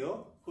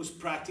Emilio, who's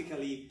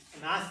practically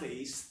an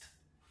atheist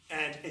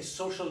and a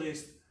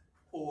socialist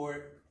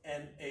or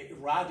a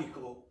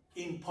radical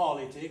in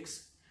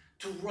politics,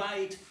 to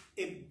write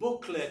a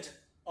booklet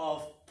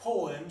of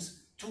poems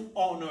to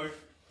honor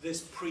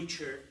this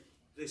preacher,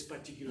 this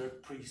particular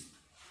priest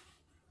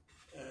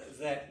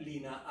that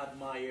Lina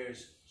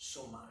admires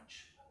so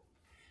much.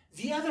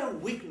 The other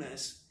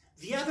weakness,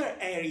 the other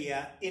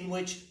area in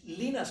which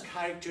Lina's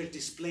character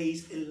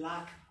displays a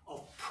lack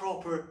of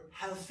proper,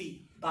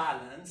 healthy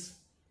balance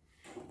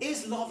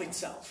is love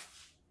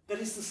itself. That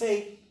is to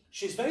say,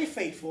 she's very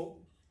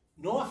faithful,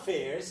 no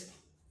affairs,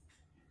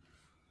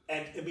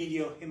 and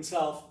Emilio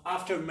himself,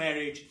 after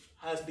marriage,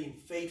 has been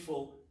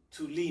faithful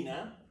to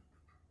Lina.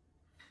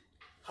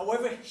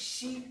 However,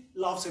 she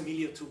loves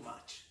Emilio too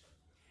much.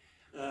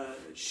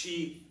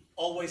 She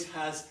always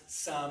has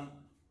some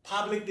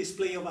public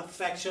display of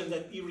affection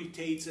that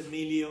irritates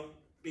Emilio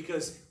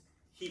because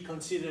he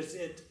considers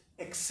it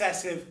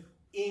excessive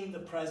in the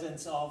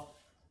presence of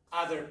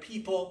other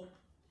people,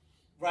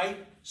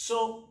 right?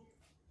 So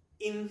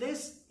in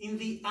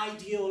the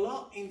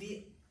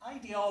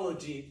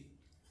ideology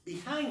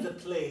behind the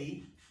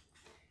play,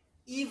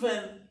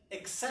 even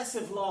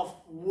excessive love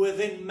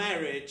within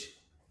marriage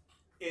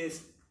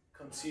is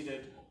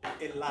considered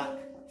a lack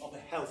of a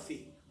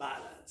healthy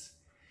balance.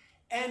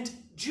 And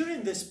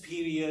during this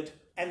period,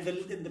 and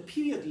in the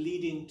period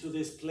leading to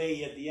this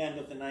play at the end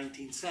of the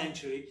 19th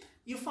century,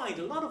 you find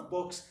a lot of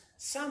books,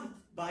 some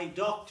by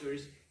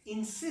doctors,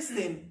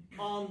 insisting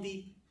on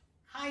the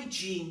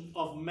hygiene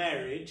of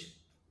marriage,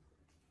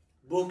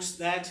 books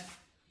that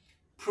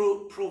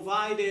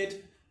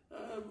provided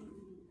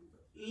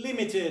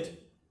limited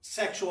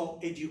sexual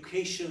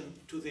education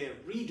to their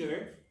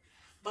reader,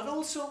 but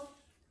also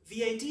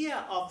the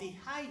idea of the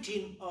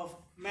hygiene of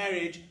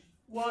marriage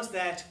was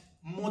that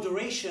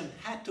moderation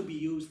had to be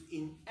used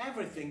in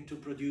everything to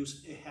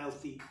produce a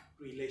healthy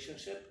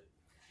relationship,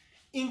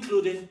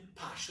 including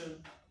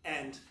passion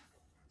and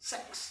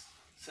sex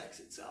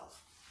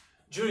itself.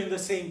 During the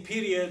same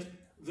period,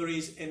 there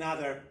is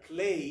another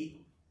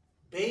play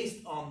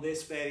based on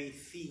this very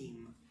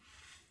theme,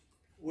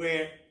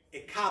 where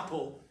a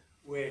couple,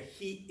 where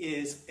he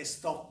is a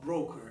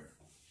stockbroker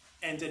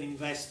and an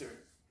investor,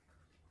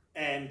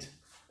 and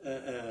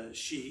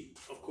she,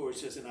 of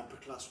course, as an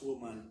upper-class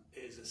woman,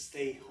 is a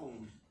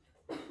stay-home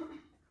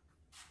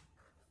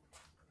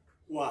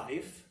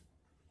wife.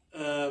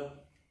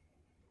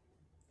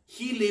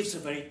 He lives a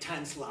very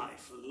tense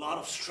life, a lot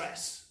of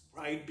stress,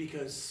 right?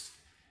 Because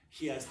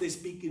he has these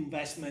big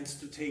investments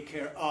to take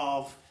care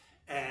of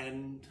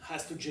and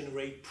has to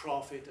generate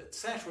profit,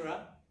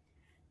 etc.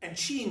 And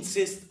she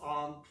insists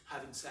on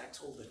having sex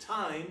all the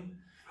time.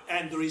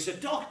 And there is a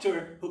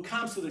doctor who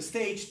comes to the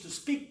stage to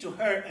speak to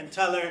her and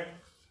tell her,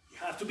 you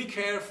have to be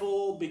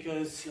careful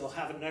because he'll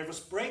have a nervous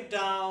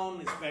breakdown.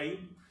 It's very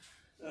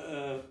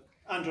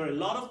under a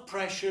lot of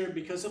pressure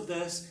because of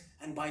this.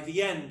 And by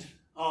the end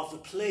of the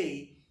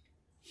play,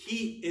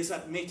 he is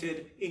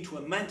admitted into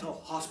a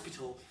mental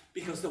hospital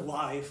because the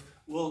wife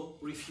will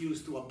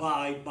refuse to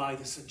abide by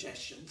the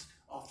suggestions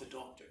of the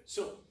doctor.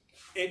 So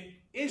it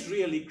is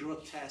really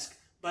grotesque,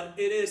 but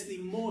it is the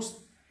most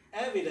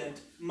evident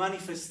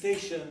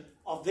manifestation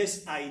of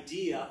this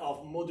idea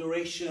of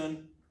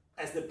moderation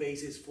as the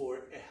basis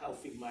for a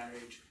healthy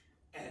marriage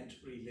and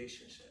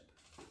relationship.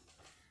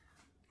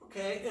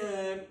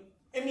 Okay,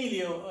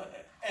 Emilio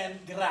and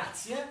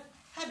Grazia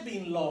had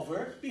been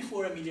lovers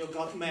before Emilio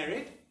got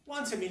married.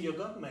 Once Emilio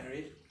got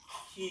married,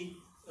 he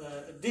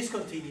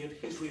discontinued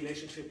his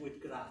relationship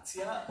with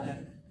Grazia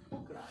and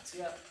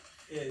Grazia,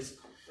 is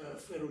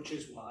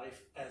Ferrucci's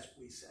wife, as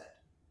we said.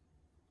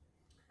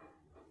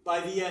 By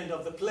the end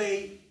of the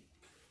play,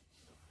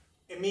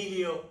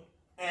 Emilio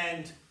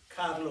and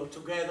Carlo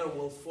together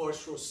will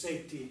force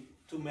Rossetti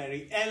to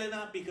marry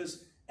Elena,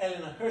 because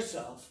Elena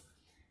herself,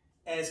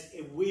 as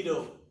a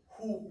widow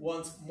who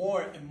wants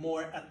more and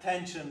more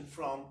attention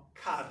from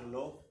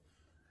Carlo,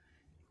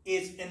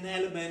 is an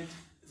element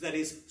that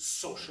is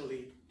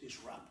socially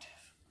disruptive.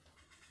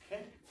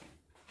 Okay?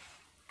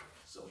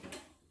 So,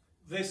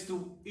 this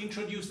to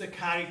introduce the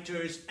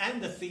characters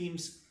and the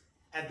themes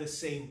at the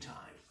same time.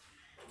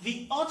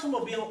 The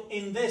automobile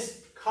in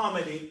this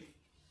comedy,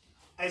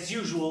 as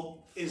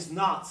usual, is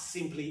not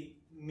simply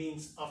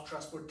means of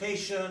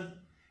transportation.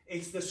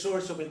 It's the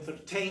source of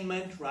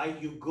entertainment, right?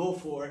 You go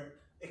for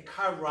a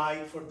car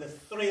ride for the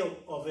thrill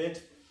of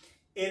it.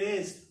 It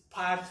is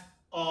part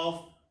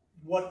of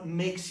what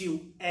makes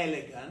you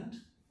elegant,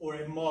 or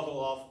a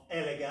model of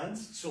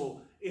elegance.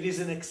 So it is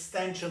an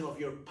extension of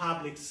your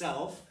public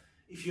self.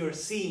 If you're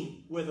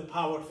seen with a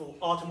powerful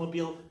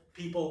automobile,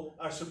 people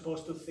are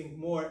supposed to think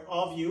more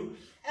of you.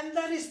 And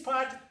that is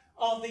part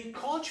of the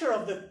culture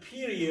of the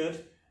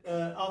period,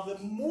 of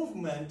the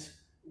movement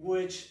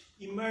which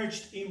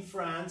emerged in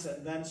France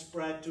and then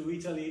spread to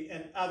Italy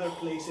and other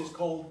places,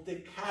 called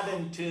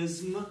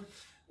decadentism,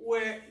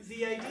 where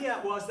the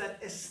idea was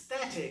that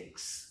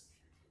aesthetics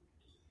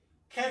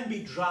can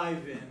be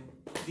driving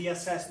the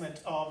assessment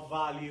of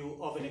value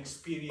of an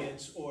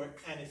experience or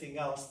anything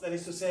else. That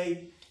is to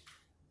say,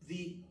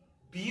 the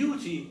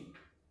beauty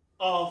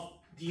of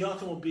the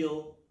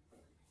automobile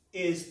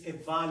is a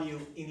value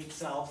in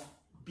itself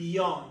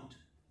beyond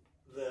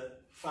the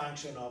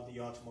function of the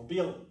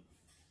automobile.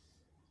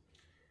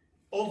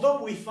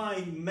 Although we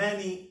find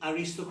many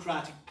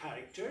aristocratic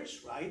characters,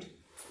 right?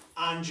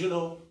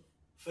 Angelo,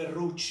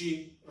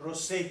 Ferrucci,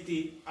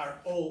 Rossetti are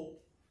all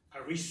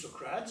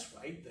aristocrats,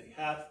 right? They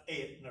have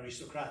an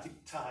aristocratic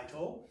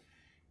title.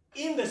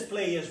 In this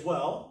play as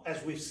well,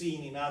 as we've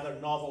seen in other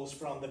novels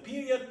from the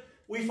period,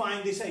 we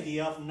find this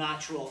idea of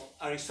natural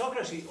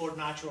aristocracy or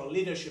natural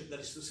leadership.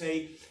 That is to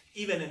say,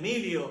 even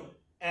Emilio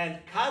and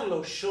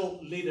Carlo show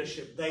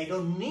leadership. They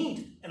don't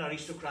need an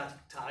aristocratic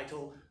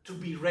title to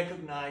be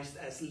recognized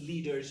as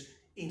leaders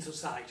in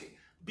society,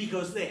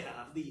 because they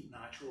have the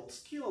natural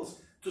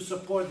skills to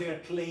support their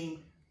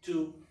claim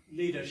to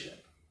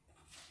leadership.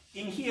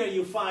 In here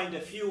you find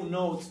a few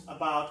notes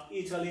about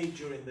Italy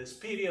during this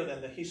period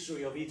and the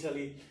history of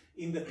Italy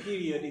in the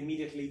period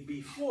immediately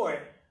before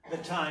the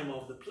time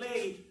of the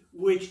play,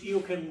 which you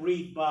can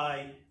read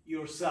by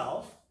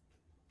yourself.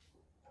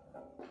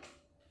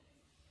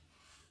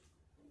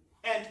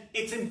 And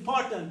it's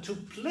important to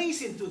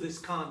place into this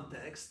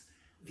context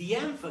the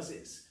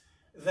emphasis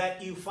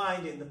that you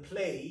find in the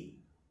play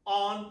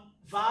on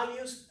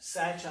values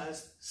such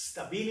as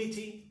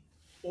stability,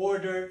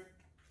 order,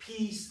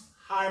 peace,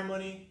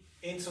 harmony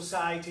in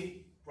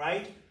society,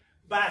 right?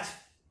 But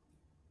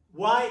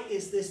why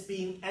is this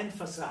being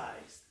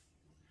emphasized?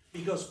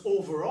 Because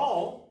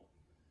overall,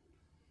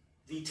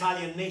 the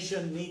Italian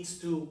nation needs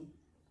to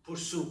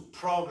pursue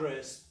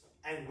progress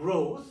and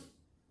growth,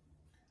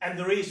 and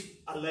there is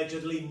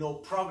allegedly no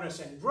progress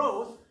and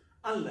growth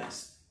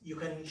unless you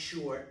can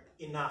ensure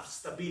enough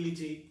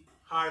stability,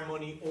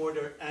 harmony,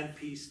 order, and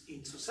peace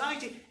in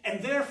society.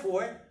 And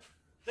therefore,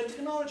 the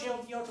technology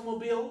of the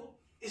automobile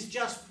is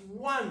just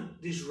one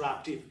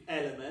disruptive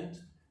element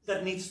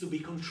that needs to be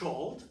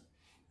controlled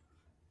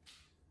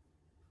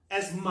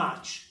as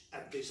much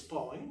at this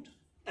point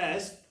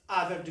as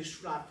other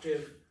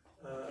disruptive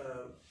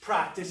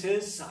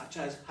practices, such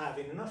as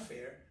having an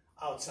affair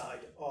outside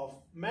of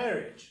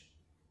marriage.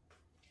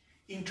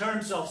 In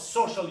terms of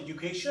social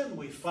education,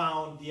 we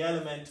found the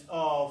element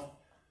of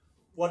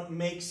what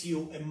makes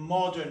you a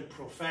modern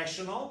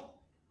professional,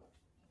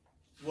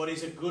 what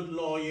is a good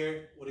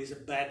lawyer, what is a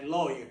bad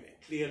lawyer.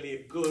 And clearly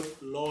a good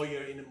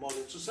lawyer in a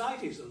modern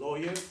society is a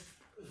lawyer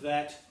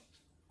that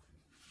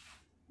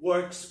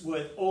works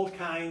with all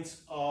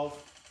kinds of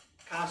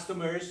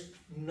customers,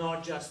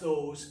 not just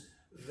those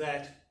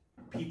that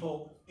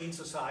people in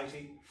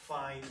society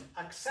find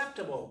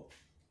acceptable.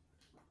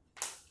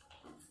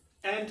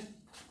 And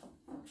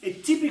a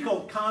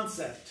typical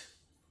concept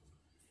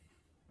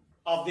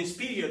of this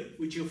period,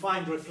 which you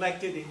find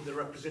reflected in the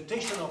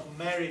representation of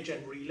marriage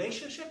and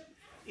relationship,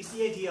 is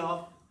the idea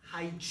of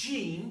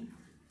hygiene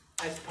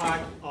as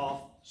part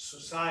of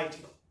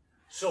society.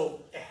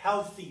 So a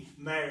healthy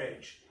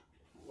marriage,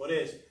 what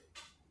is it?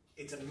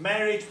 It's a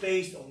marriage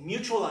based on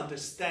mutual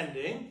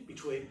understanding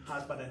between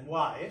husband and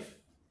wife,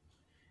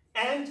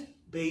 and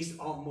based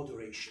on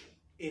moderation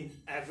in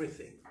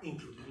everything,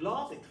 including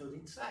love,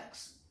 including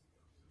sex.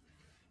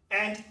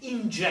 And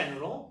in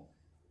general,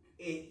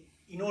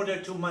 in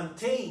order to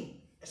maintain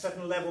a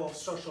certain level of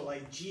social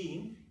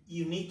hygiene,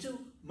 you need to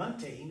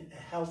maintain a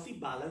healthy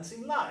balance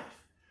in life,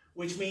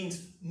 which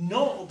means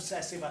no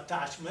obsessive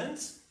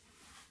attachments,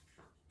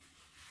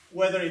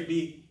 whether it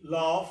be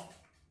love,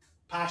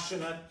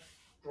 passionate,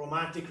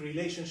 romantic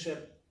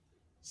relationship,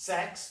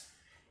 sex,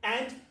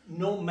 and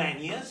no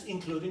manias,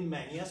 including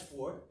manias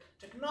for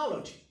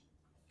technology.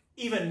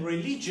 even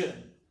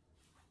religion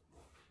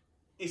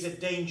is a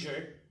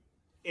danger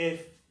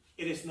if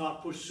it is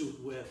not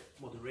pursued with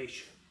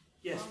moderation.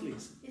 Yes,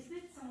 please. Isn't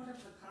it somewhat of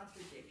a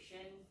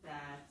contradiction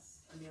that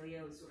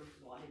Emilio is sort of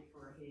lauded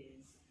for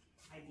his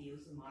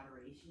ideals of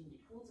moderation? He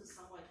holds a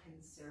somewhat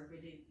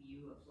conservative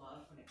view of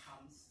love when it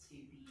comes to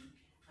the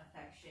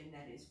affection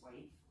that his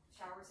wife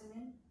showers him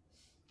in?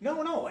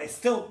 No, it's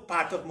still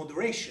part of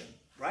moderation,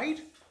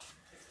 right?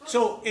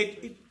 So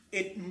it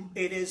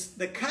is,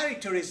 the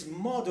character is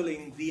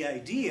modeling the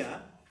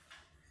idea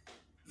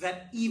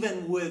that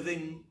even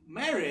within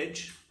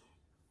marriage,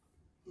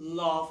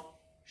 love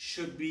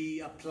should be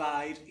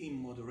applied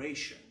in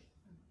moderation.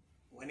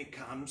 When it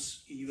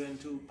comes even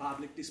to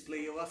public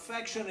display of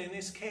affection in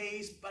this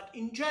case, but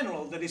in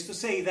general, that is to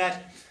say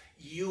that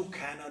you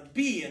cannot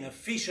be an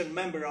efficient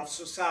member of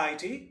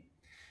society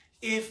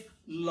if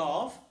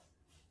love,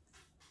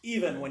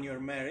 even when you're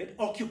married,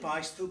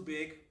 occupies too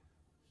big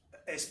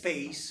a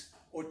space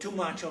or too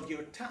much of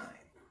your time,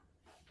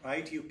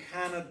 right? You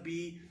cannot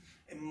be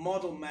a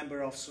model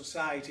member of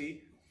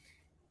society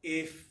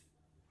if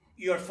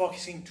you're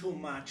focusing too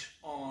much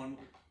on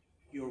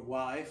your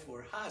wife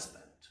or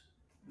husband.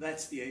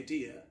 That's the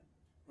idea,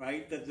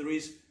 right? That there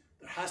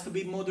has to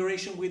be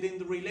moderation within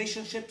the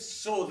relationship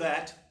so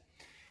that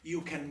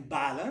you can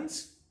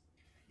balance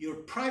your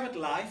private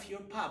life, your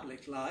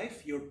public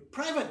life, your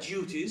private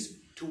duties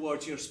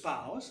towards your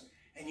spouse,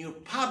 and your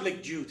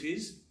public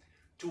duties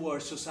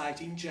towards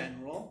society in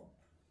general,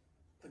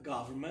 the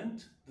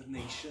government, the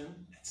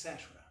nation, etc.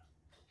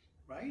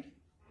 Right?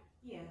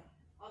 Yeah.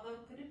 Although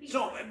could it be?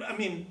 So I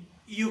mean,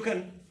 you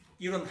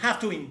don't have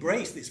to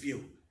embrace this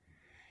view.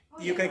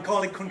 You can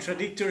call it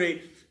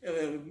contradictory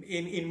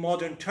in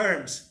modern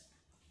terms,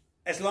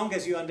 as long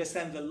as you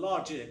understand the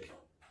logic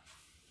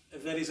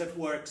that is at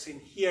work in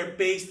here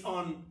based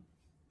on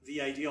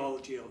the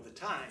ideology of the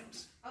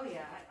times. Oh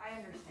yeah, I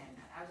understand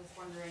that. I was just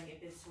wondering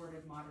if this sort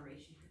of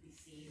moderation could be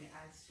seen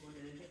as sort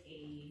of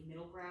a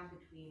middle ground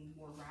between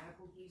more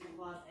radical views of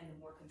love and the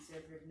more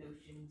conservative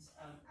notions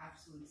of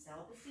absolute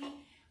celibacy,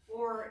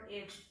 or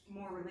if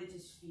more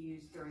religious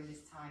views during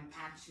this time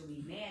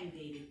actually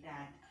mandated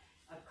that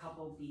a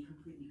couple be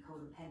completely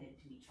codependent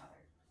to each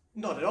other.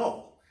 Not at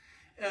all.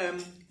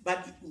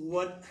 But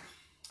what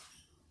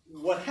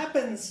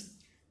happens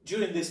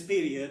during this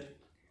period,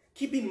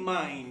 keep in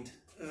mind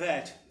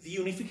that the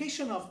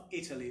unification of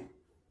Italy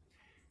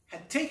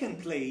had taken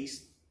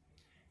place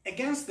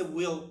against the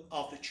will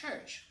of the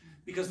church,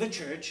 because the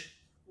church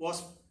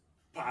was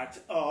part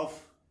of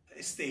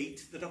a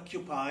state that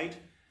occupied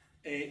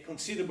a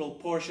considerable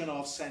portion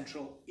of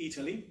central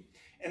Italy,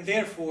 and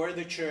therefore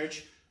the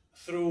church,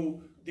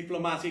 through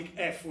diplomatic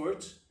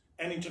efforts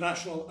and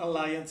international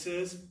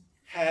alliances,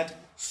 had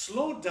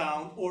slowed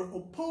down or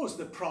opposed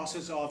the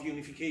process of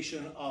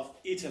unification of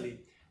Italy,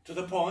 to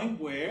the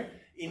point where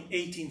in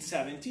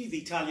 1870 the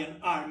Italian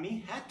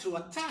army had to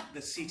attack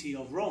the city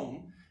of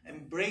Rome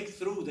and break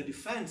through the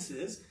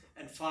defenses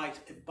and fight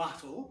a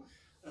battle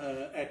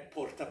at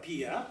Porta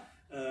Pia,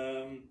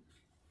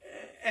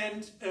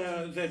 and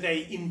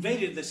they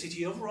invaded the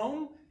city of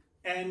Rome,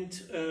 and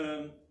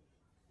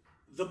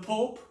the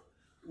Pope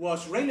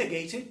was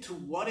relegated to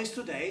what is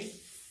today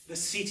the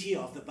city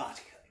of the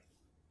Vatican,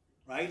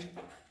 right?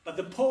 But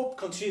the Pope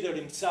considered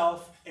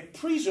himself a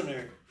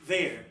prisoner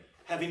there,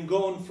 having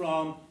gone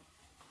from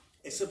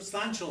a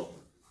substantial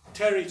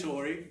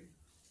territory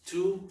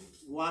to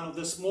one of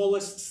the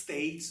smallest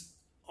states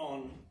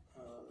on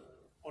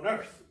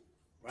earth,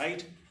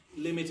 right?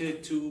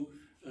 Limited to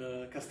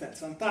Castel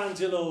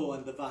Sant'Angelo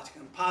and the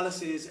Vatican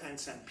palaces and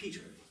St.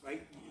 Peter,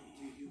 right?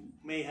 You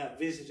may have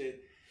visited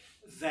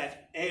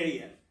that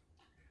area.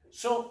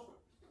 So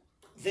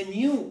the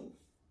new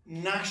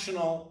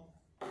national,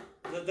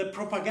 the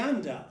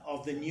propaganda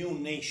of the new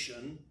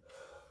nation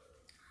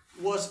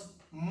was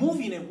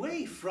moving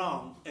away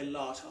from a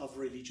lot of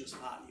religious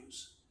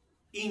values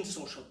in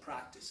social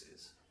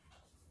practices,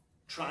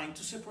 trying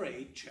to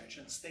separate church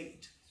and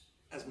state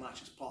as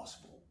much as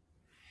possible.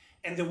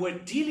 And they were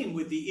dealing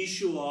with the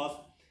issue of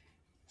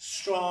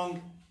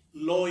strong,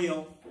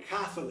 loyal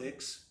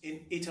Catholics in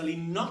Italy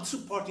not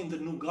supporting the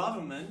new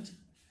government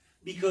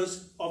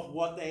because of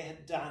what they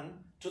had done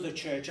to the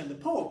church and the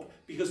Pope.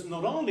 Because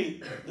not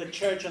only the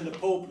church and the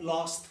Pope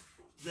lost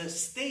the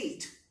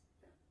state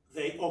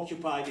they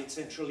occupied in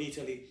central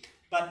Italy,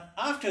 but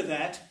after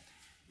that,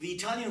 the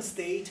Italian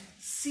state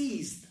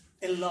seized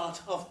a lot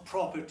of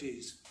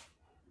properties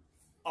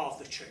of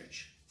the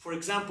church. For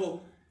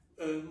example,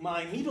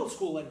 my middle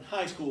school and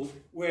high school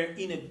were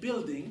in a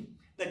building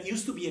that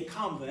used to be a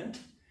convent,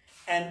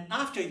 and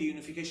after the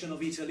unification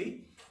of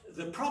Italy,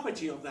 the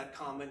property of that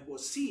convent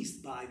was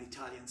seized by the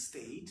Italian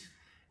state,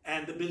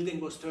 and the building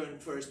was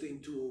turned first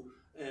into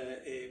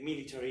a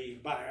military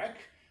barrack,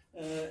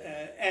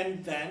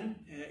 and then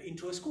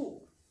into a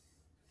school,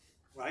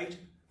 right?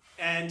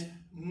 And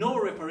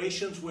no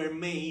reparations were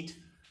made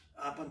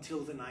up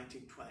until the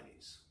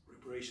 1920s.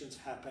 Reparations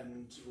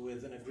happened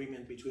with an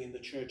agreement between the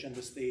church and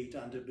the state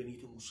under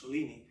Benito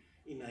Mussolini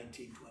in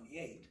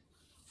 1928.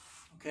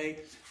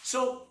 Okay,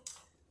 so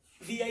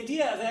the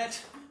idea that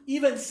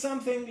even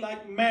something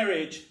like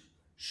marriage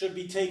should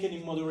be taken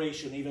in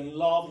moderation, even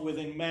love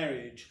within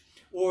marriage,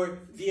 or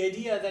the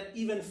idea that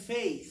even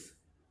faith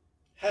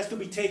has to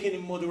be taken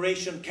in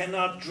moderation,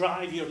 cannot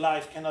drive your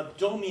life, cannot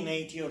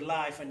dominate your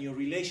life and your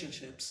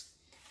relationships,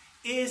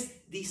 is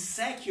the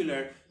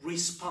secular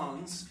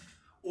response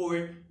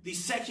or the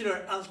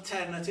secular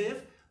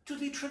alternative to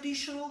the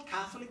traditional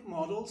Catholic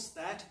models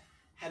that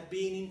had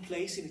been in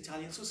place in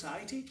Italian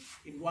society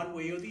in one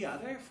way or the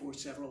other for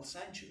several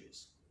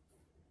centuries.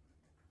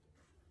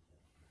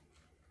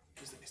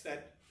 Is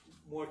that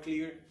more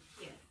clear?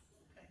 Yeah.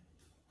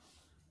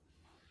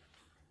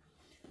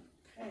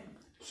 Okay.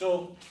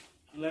 So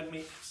let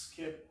me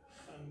skip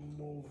and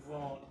move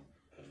on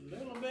a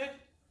little bit.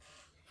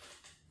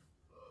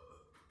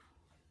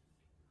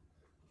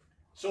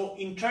 So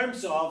in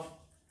terms of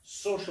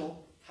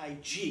social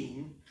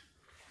hygiene,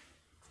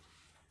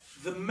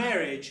 the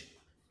marriage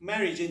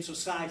in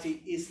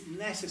society is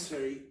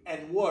necessary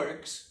and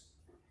works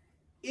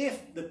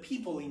if the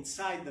people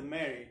inside the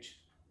marriage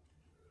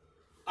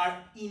are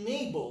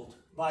enabled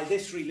by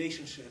this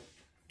relationship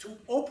to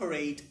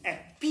operate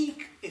at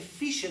peak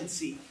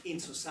efficiency in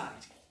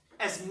society,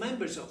 as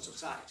members of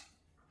society.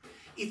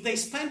 If they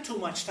spend too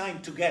much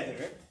time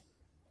together,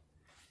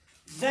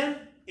 then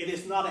it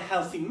is not a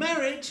healthy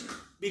marriage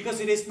because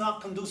it is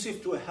not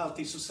conducive to a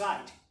healthy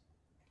society.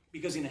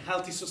 Because in a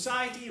healthy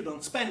society, you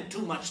don't spend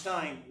too much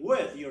time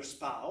with your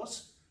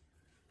spouse,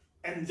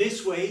 and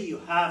this way you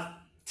have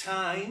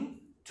time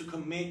to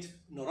commit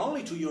not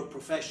only to your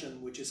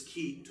profession, which is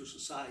key to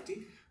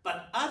society,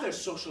 but other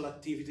social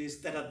activities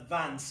that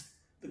advance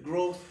the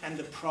growth and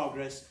the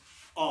progress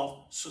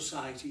of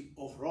society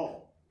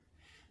overall.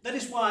 That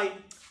is why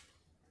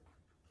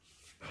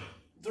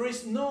there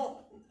is no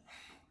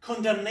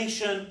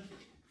condemnation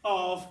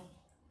of,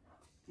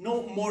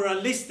 no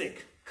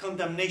moralistic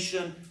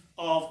condemnation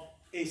of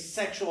a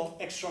sexual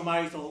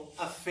extramarital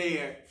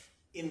affair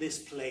in this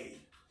play.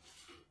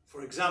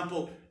 For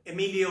example,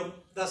 Emilio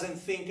doesn't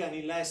think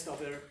any less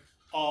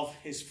of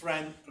his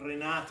friend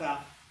Renata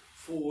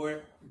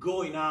for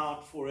going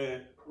out for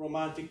a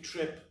romantic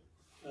trip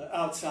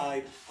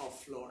outside of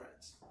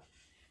Florence.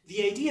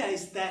 The idea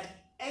is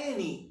that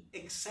any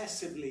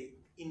excessively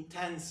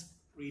intense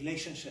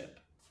relationship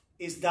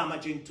is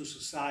damaging to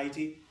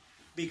society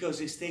because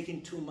it's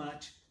taking too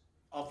much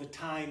of the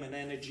time and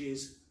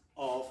energies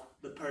of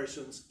the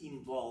persons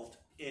involved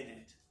in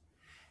it.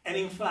 And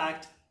in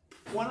fact,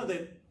 one of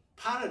the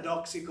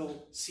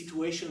paradoxical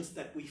situations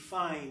that we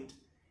find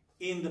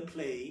in the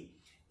play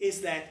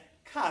is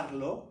that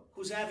Carlo,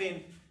 who's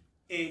having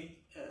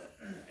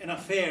an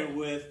affair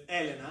with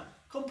Elena,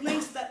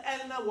 complains that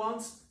Elena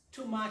wants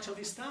too much of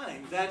his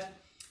time, that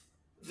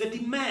the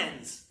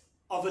demands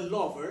of a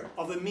lover,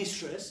 of a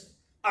mistress,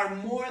 are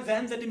more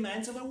than the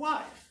demands of a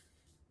wife.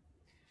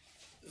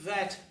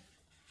 That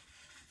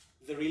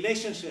the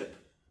relationship,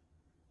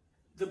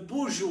 the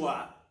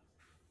bourgeois,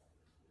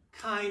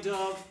 kind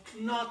of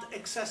not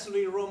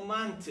excessively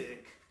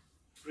romantic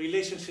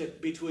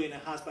relationship between a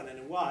husband and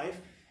a wife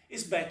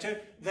is better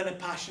than a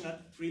passionate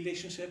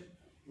relationship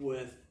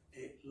with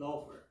a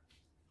lover.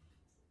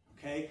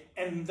 Okay?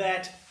 And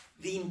that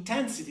the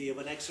intensity of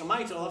an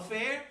extramarital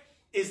affair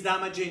is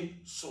damaging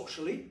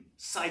socially,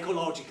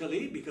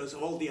 psychologically, because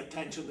of all the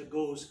attention that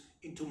goes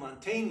into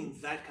maintaining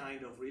that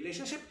kind of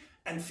relationship,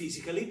 and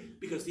physically,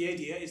 because the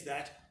idea is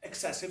that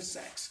excessive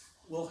sex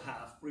will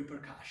have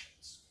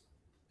repercussions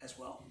as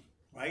well,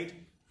 right?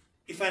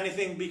 If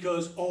anything,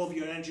 because all of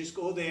your energies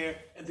go there,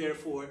 and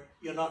therefore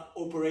you're not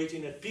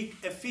operating at peak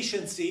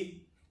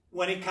efficiency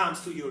when it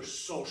comes to your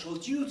social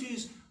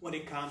duties, when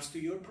it comes to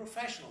your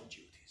professional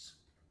duties,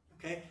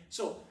 okay?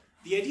 So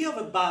the idea of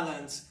a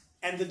balance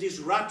and the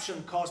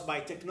disruption caused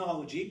by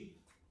technology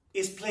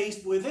is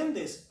placed within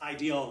this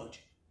ideology,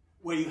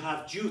 where you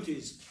have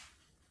duties,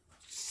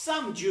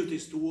 some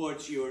duties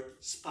towards your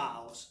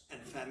spouse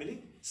and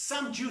family,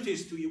 some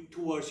duties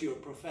towards your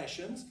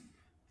professions,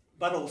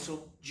 but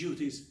also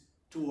duties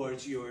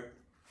towards your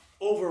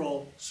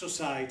overall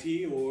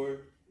society or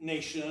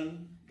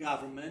nation,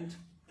 government,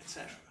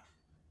 etc.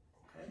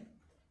 Okay?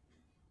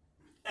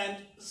 And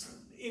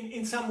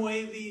in some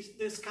way,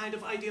 this kind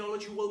of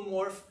ideology will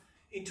morph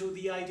into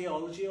the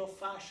ideology of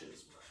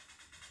fascism.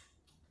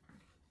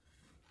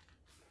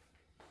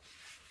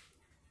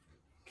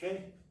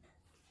 Okay?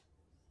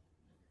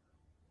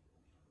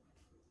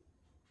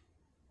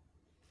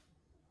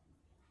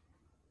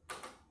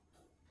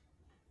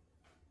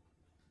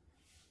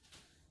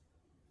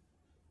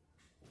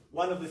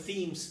 One of the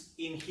themes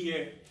in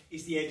here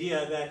is the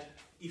idea that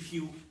if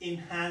you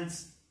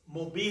enhance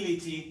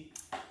mobility,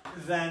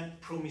 then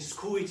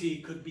promiscuity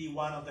could be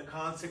one of the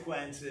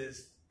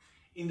consequences.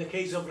 In the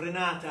case of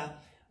Renata,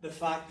 the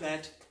fact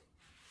that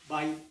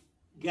by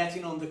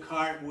getting on the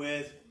car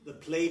with the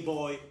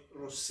playboy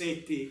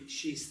Rossetti,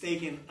 she's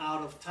taken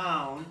out of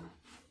town.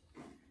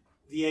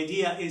 The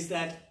idea is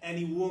that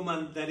any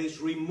woman that is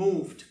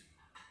removed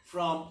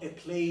from a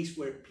place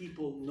where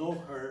people know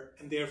her,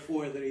 and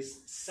therefore there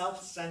is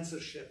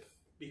self-censorship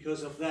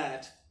because of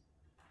that,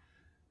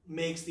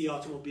 makes the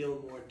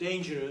automobile more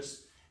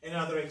dangerous.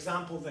 Another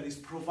example that is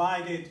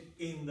provided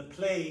in the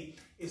play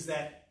is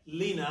that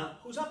Lina,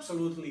 who's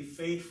absolutely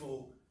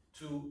faithful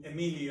to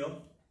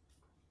Emilio,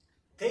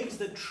 takes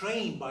the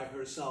train by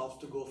herself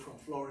to go from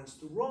Florence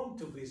to Rome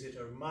to visit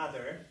her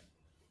mother.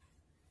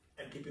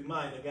 And keep in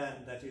mind,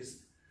 again, that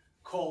is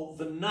called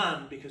the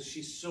nun because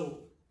she's so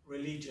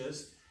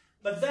religious.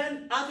 But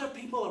then other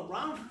people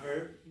around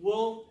her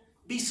will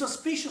be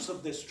suspicious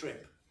of this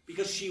trip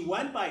because she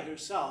went by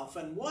herself.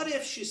 And what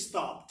if she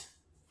stopped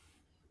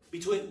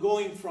between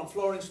going from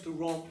Florence to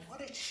Rome?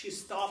 What if she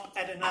stopped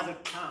at another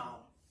town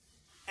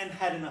and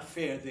had an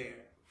affair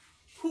there?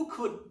 Who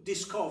could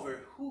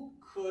discover? Who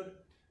could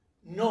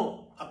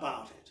know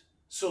about it?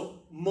 So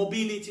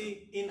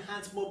mobility,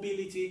 enhanced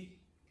mobility,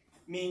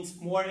 means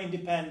more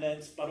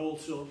independence, but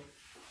also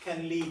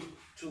can lead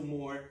to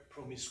more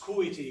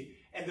promiscuity.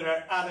 And there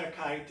are other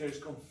characters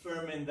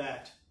confirming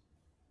that.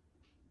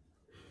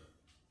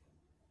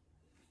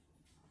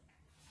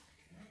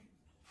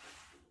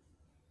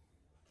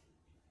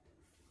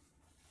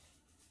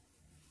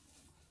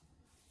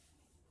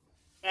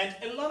 And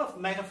a lot of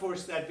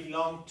metaphors that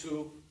belong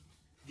to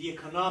the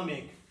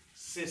economic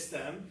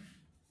system,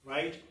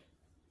 right?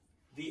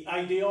 The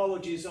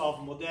ideologies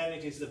of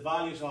modernity, the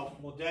values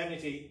of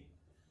modernity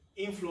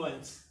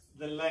influence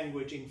the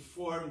language,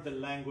 inform the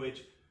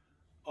language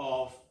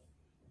of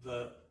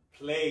the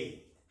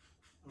play,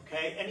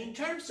 okay? And in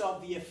terms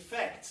of the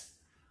effects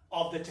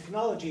of the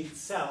technology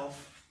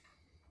itself,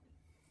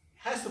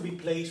 has to be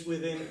placed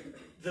within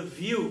the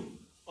view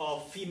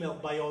of female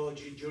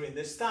biology during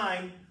this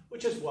time,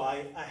 which is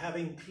why I have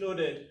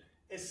included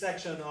a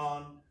section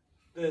on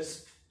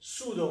this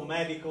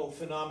pseudo-medical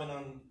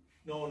phenomenon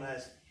known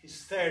as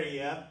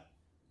hysteria,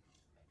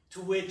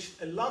 to which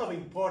a lot of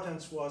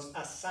importance was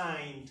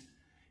assigned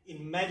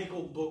in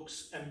medical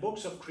books and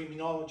books of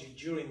criminology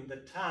during the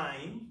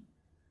time,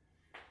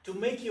 to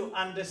make you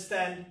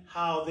understand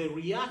how the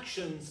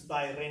reactions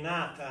by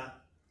Renata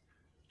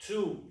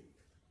to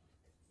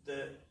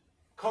the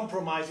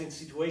compromising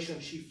situation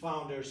she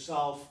found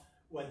herself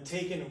when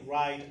taken a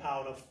ride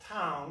out of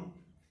town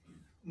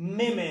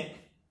mimic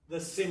the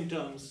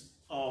symptoms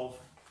of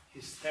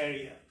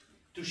hysteria,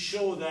 to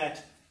show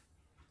that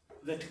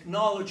the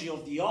technology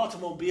of the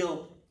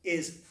automobile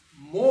is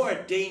more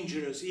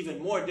dangerous,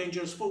 even more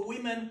dangerous for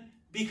women,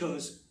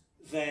 because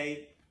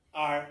they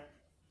are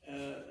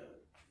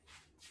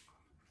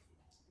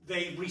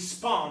they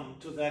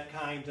respond to that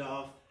kind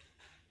of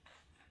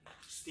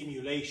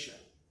stimulation,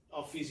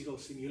 of physical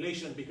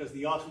stimulation, because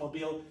the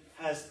automobile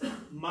has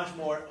much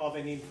more of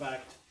an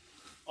impact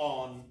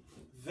on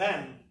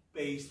them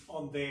based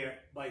on their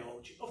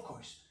biology. Of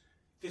course,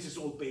 this is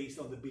all based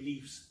on the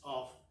beliefs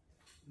of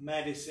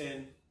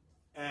medicine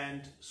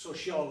and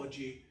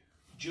sociology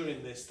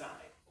during this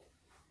time.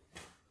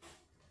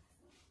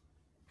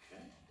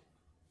 Okay,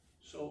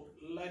 so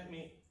let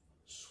me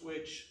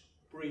switch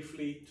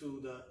briefly to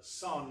the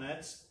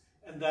sonnets,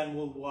 and then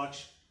we'll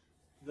watch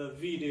the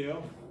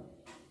video.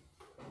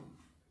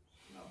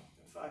 No,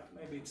 in fact,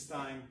 maybe it's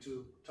time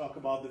to talk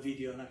about the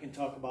video, and I can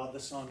talk about the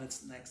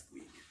sonnets next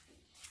week.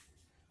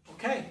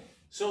 Okay,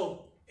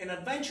 so An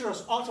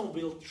Adventurous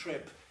Automobile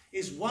Trip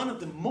is one of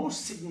the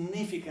most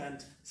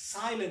significant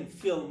silent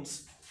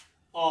films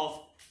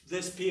of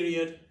this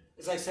period.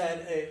 As I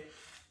said, a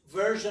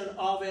version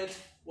of it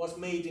was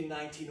made in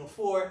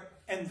 1904,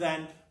 and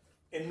then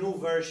a new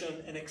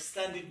version, an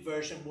extended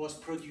version, was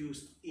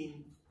produced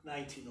in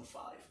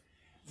 1905.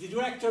 The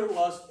director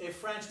was a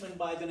Frenchman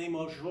by the name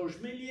of Georges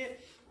Méliès,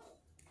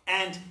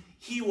 and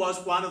he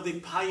was one of the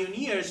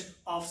pioneers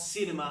of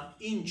cinema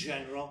in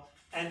general,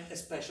 and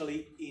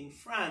especially in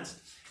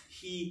France.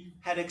 He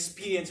had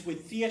experience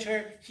with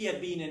theater. He had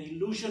been an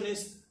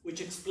illusionist,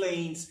 which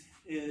explains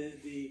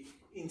the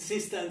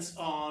insistence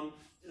on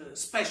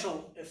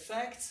special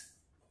effects.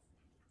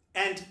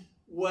 And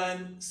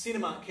when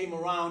cinema came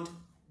around,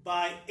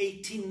 by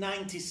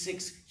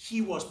 1896,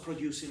 he was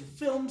producing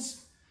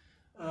films.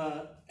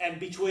 And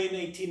between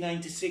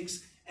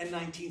 1896 and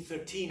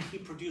 1913, he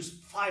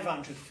produced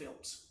 500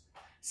 films.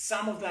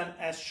 Some of them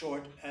as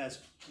short as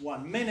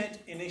 1 minute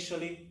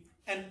initially,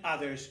 and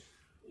others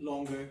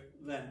longer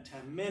than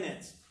 10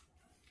 minutes.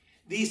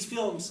 These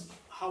films,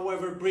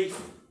 however brief,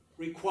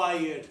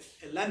 required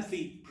a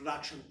lengthy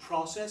production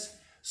process,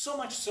 so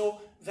much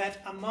so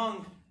that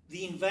among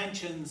the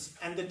inventions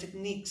and the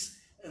techniques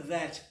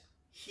that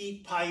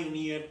he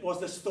pioneered was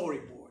the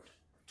storyboard,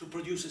 to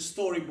produce a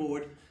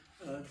storyboard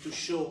to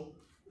show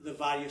the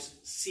various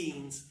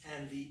scenes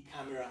and the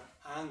camera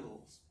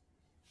angles.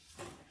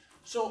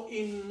 So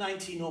in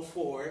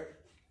 1904,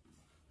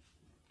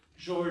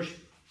 Georges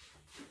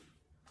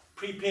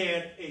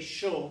prepared a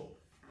show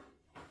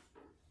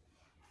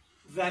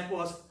that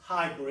was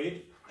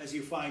hybrid, as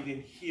you find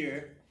in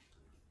here.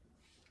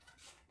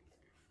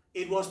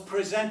 It was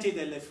presented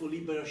at La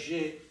Folies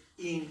Bergère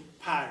in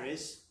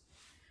Paris.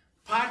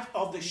 Part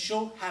of the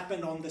show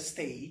happened on the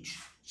stage,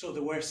 so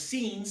there were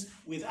scenes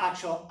with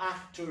actual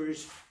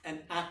actors and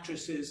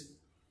actresses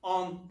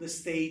on the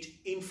stage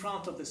in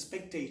front of the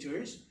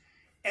spectators,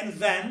 and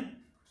then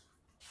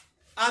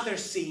other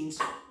scenes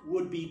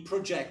would be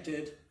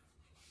projected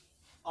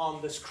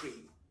on the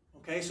screen.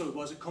 Okay, so it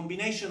was a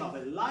combination of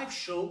a live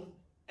show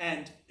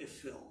and a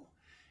film.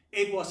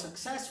 It was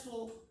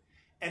successful,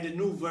 and a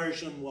new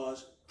version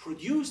was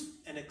produced,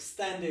 an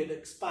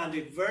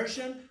expanded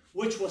version,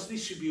 which was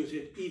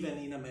distributed even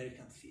in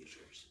American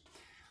theaters.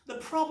 The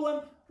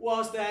problem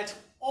was that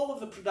all of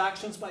the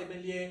productions by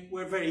Méliès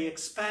were very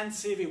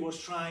expensive. He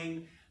was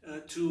trying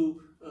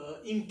to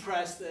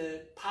impress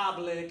the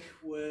public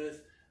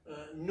with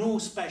new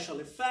special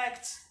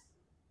effects,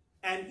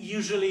 and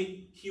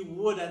usually he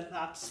would end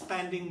up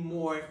spending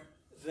more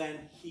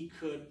than he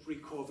could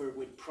recover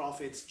with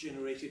profits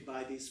generated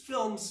by these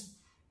films.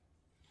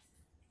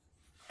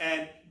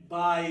 And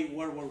by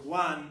World War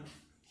I,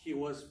 he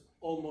was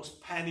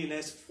almost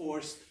penniless,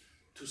 forced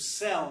to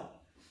sell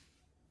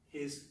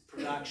his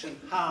production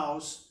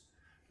house.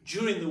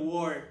 During the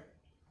war,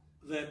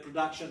 the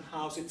production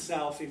house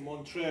itself in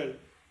Montreuil,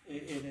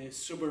 in the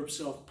suburbs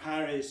of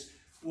Paris,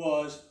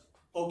 was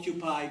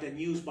occupied and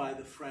used by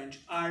the French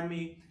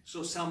army.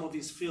 So some of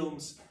his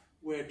films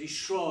were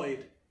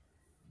destroyed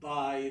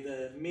by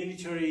the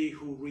military,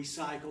 who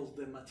recycled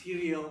the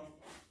material,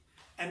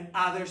 and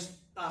others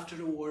after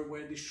the war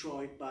were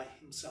destroyed by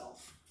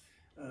himself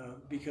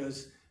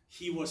because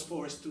he was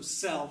forced to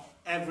sell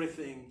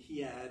everything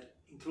he had,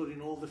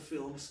 including all the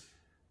films,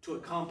 to a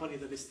company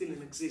that is still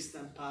in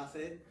existence,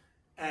 Pathé.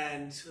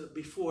 And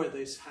before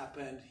this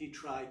happened, he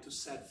tried to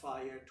set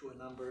fire to a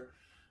number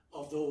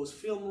of those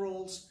film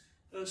rolls.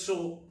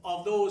 So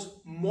of those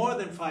more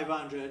than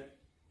 500,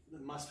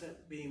 there must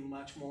have been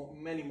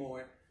many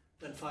more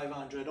than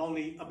 500.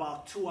 Only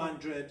about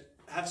 200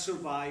 have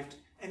survived,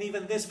 and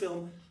even this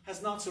film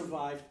has not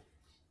survived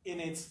in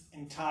its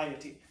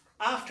entirety.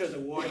 After the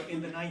war,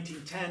 in the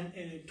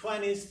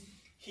 1920s,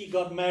 he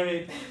got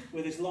married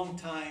with his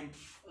longtime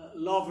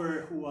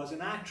lover, who was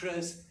an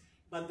actress,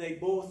 but they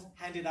both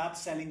ended up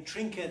selling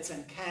trinkets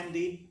and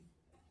candy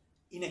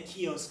in a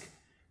kiosk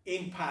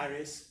in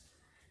Paris.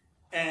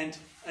 And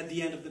at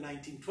the end of the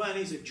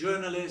 1920s, a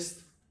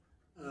journalist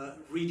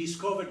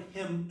rediscovered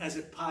him as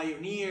a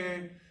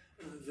pioneer.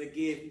 They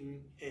gave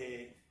him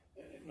an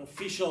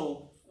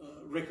official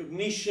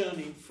recognition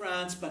in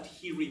France, but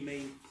he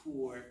remained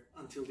poor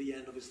until the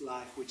end of his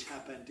life, which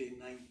happened in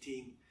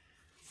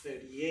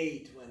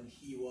 1938 when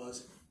he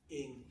was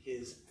in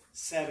his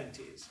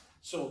 70s.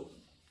 So,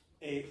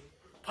 a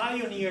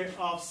pioneer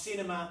of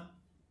cinema,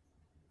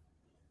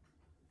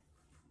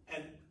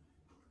 and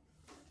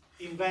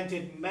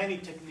invented many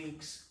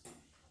techniques,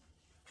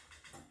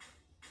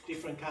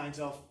 different kinds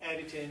of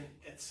editing,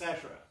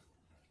 etc.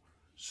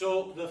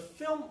 So the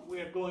film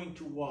we're going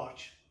to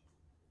watch,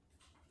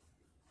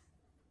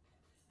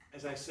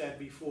 as I said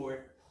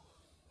before,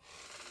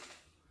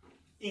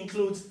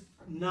 includes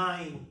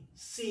 9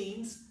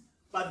 scenes,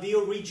 but the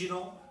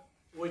original,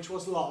 which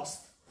was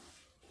lost,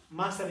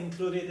 must have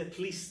included at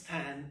least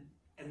 10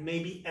 and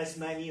maybe as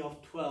many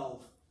of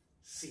 12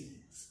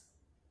 scenes.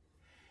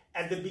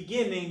 At the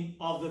beginning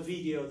of the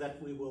video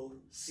that we will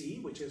see,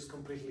 which is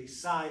completely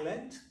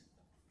silent,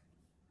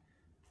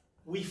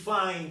 we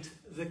find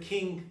the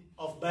King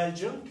of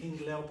Belgium, King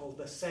Leopold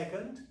II,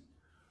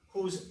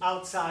 who's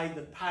outside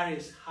the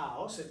Paris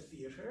house at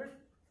theater.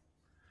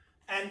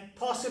 And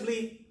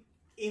possibly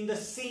in the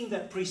scene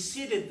that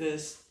preceded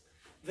this,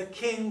 the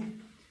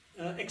king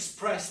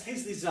expressed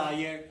his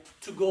desire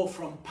to go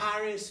from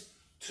Paris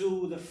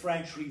to the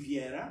French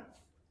Riviera,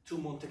 to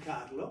Monte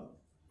Carlo.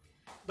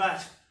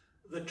 But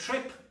the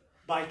trip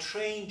by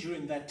train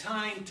during that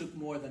time took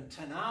more than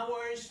 10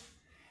 hours,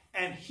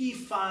 and he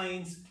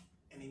finds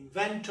an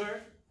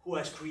inventor who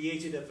has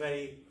created a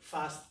very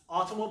fast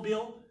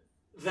automobile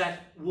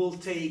that will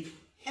take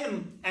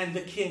him and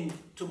the king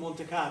to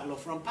Monte Carlo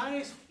from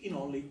Paris in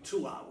only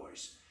 2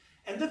 hours.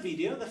 And the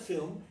video, the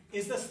film,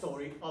 is the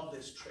story of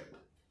this trip.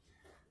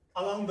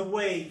 Along the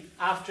way,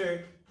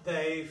 after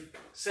they've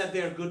said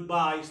their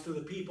goodbyes to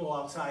the people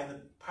outside the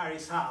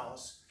Paris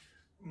house,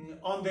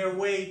 on their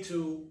way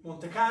to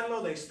Monte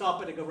Carlo, they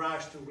stop at a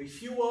garage to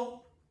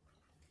refuel,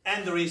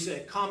 and there is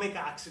a comic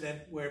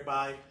accident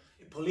whereby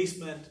a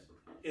policeman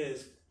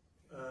is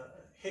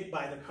hit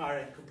by the car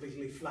and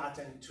completely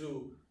flattened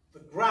to the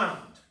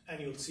ground,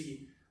 and you'll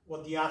see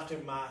what the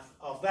aftermath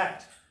of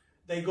that.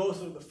 They go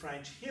through the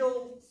French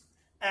hills,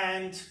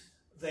 and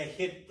they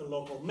hit the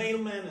local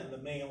mailman, and the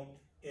mail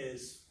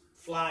is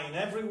flying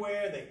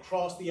everywhere. They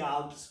cross the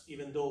Alps,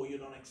 even though you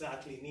don't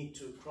exactly need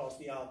to cross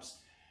the Alps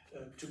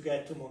to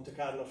get to Monte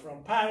Carlo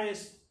from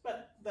Paris,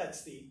 but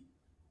that's the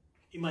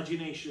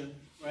imagination,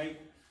 right?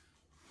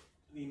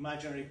 The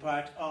imaginary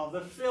part of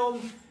the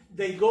film.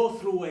 They go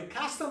through a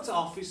customs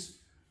office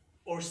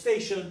or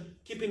station.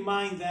 Keep in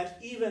mind that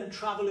even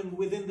traveling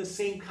within the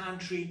same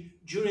country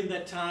during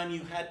that time,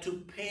 you had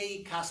to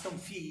pay custom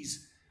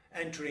fees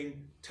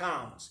entering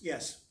towns.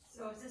 Yes?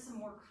 So is this a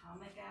more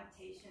comic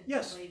adaptation of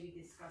Yes. the play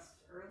we discussed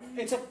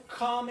earlier? It's a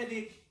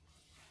comedy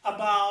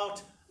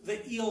about the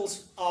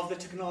ills of the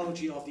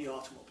technology of the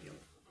automobile.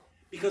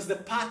 Because the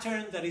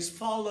pattern that is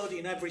followed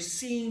in every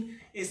scene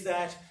is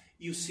that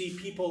you see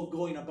people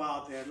going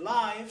about their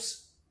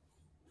lives,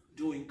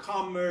 doing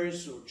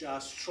commerce or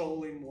just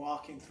strolling,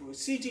 walking through a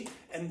city,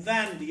 and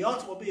then the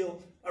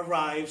automobile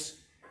arrives,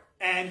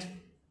 and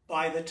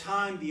by the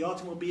time the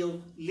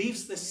automobile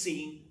leaves the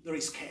scene, there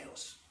is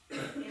chaos.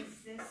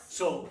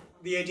 So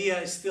the idea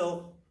is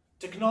still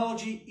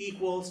technology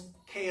equals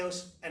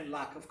chaos and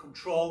lack of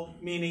control,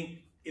 meaning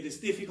it is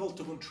difficult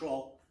to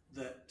control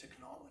the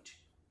technology.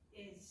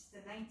 Is the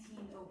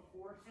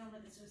 1904 film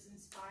that this was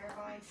inspired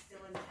by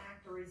still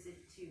intact, or is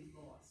it too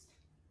lost?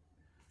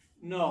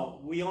 No,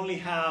 we only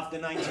have the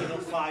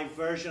 1905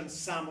 version,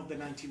 some of the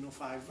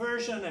 1905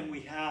 version, and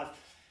we have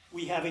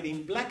it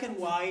in black and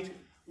white.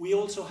 We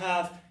also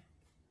have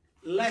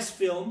less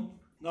film,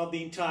 not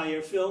the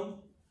entire film,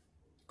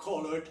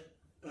 colored,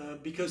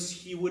 because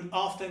he would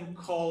often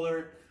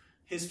color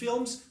his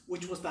films,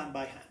 which was done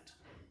by hand,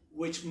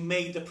 which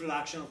made the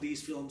production of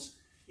these films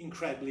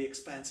incredibly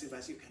expensive,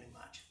 as you can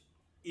imagine.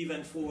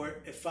 Even for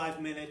a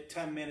 5-minute,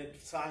 10-minute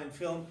silent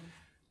film,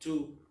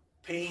 to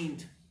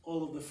paint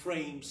all of the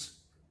frames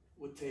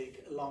would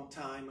take a long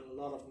time and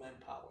a lot of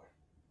manpower.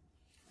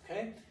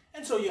 Okay?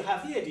 And so you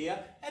have the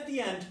idea, at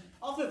the end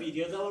of the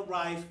video, they'll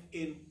arrive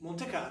in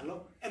Monte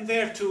Carlo, and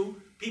there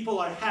too, people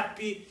are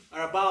happy,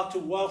 are about to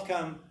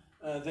welcome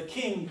the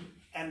king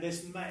and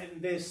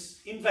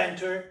this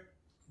inventor,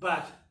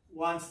 but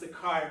once the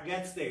car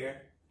gets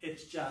there,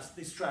 it's just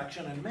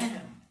distraction and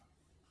mayhem.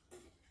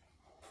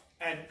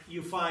 And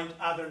you find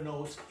other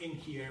notes in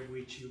here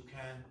which you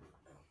can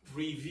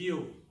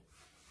review.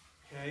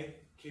 Okay?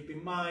 Keep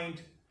in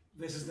mind,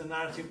 this is the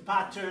narrative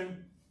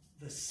pattern.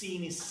 The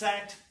scene is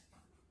set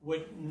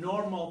with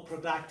normal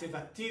productive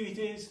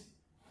activities.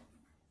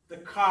 The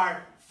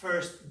car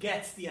first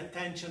gets the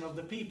attention of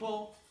the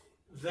people,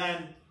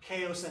 then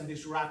chaos and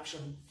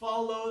disruption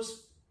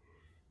follows,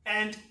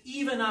 and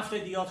even after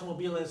the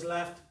automobile has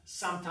left,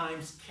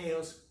 sometimes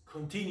chaos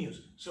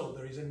continues. So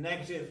there is a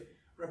negative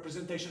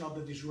representation of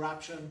the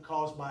disruption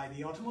caused by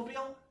the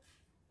automobile,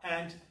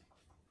 and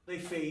they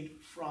fade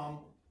from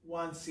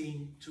one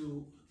scene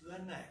to the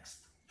next.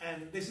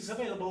 And this is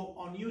available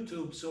on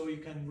YouTube, so you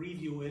can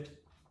review it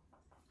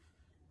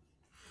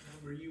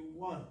whenever you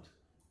want.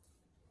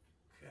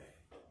 Okay,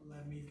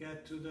 let me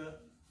get to the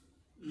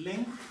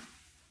link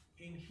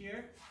in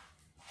here.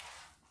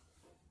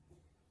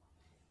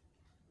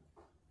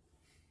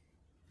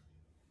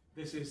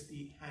 This is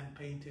the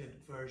hand-painted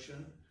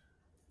version.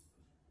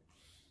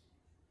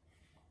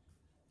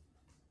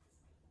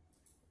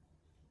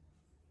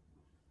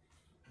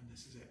 And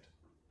this is it.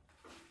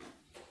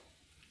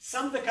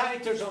 Some of the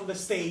characters on the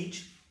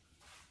stage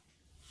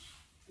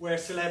were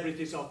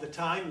celebrities of the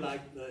time,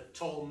 like the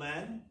tall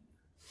man,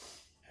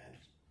 and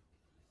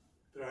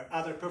there are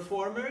other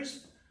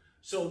performers.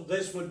 So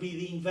this would be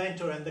the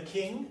inventor and the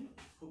king,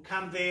 who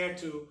come there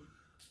to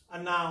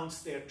announce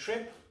their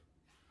trip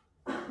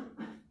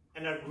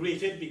and are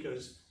greeted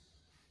because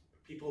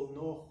people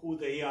know who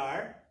they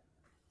are.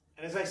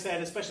 And as I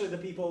said, especially the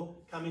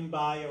people coming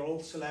by are all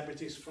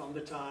celebrities from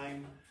the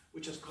time,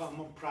 which is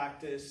common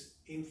practice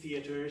in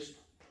theaters.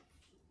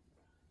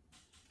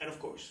 And of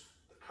course,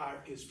 the car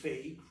is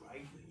fake,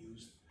 right? They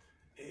used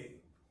a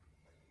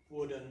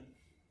wooden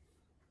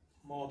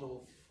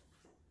model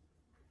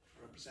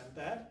to represent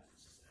that.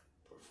 This is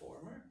a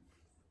performer.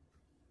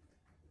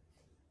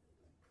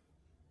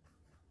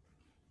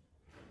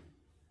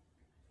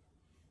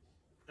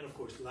 And of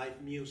course,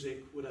 live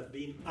music would have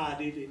been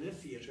added in the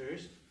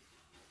theaters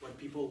when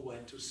people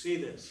went to see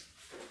this.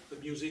 The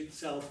music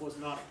itself was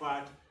not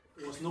part,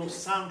 there was no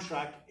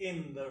soundtrack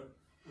in the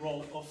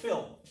roll of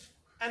film.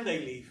 And they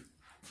leave,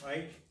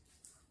 right?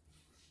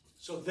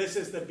 So this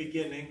is the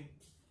beginning.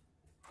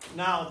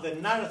 Now the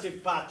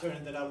narrative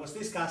pattern that I was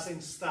discussing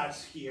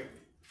starts here.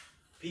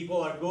 People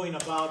are going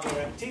about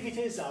their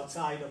activities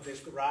outside of this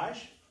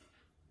garage.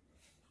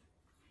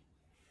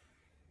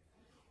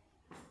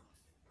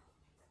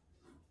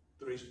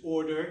 There is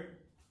order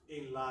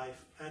in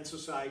life and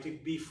society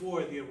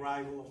before the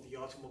arrival of the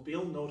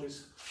automobile.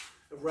 Notice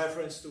a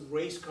reference to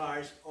race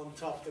cars on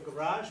top of the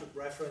garage, a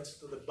reference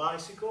to the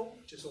bicycle,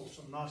 which is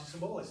also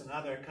noticeable as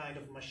another kind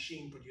of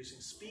machine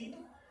producing speed.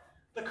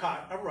 The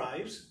car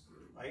arrives,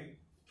 right?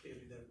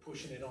 Clearly they're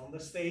pushing it on the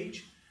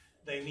stage.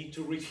 They need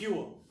to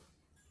refuel.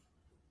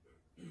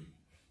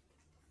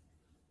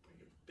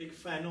 Big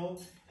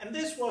funnel. And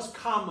this was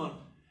common.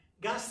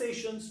 Gas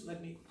stations,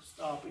 let me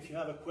stop if you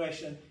have a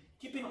question.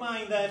 Keep in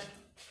mind that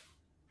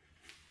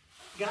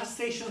gas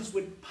stations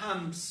with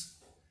pumps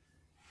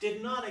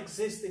did not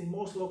exist in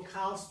most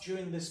locales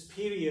during this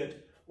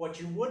period. What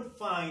you would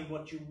find,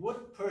 what you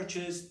would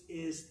purchase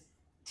is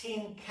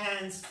tin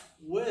cans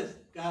with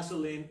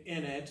gasoline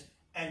in it,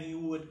 and you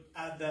would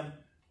add them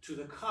to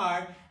the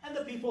car, and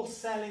the people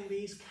selling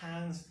these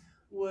cans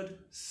would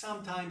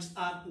sometimes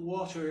add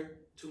water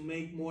to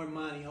make more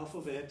money off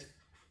of it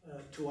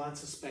to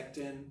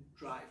unsuspecting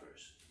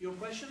drivers. Your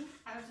question?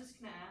 I was just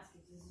going to ask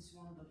if this is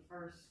one of the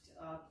first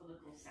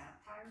political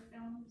satire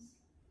films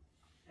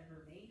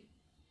ever made?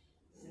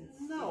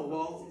 Since no, it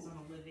well, focuses on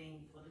a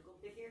living political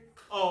figure?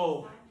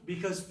 Oh,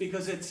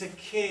 because it's a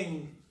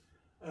king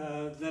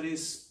that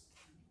is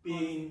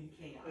being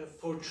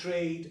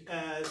portrayed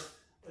as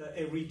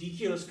a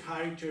ridiculous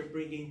character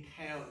bringing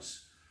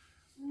chaos.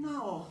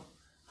 No,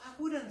 I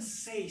wouldn't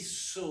say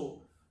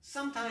so.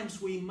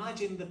 Sometimes we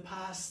imagine the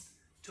past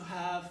to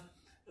have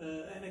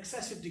an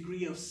excessive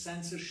degree of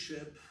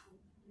censorship,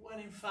 when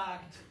in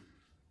fact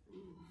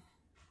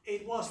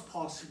it was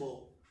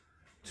possible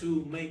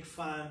to make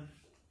fun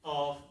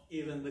of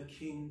even the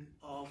King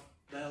of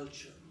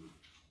Belgium.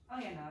 Oh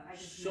yeah, no, I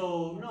just...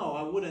 So no,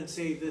 I wouldn't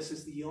say this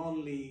is the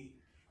only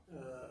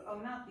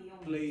not the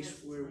only place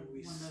just where like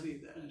we see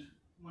that.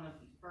 One of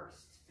the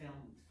first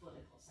filmed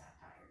political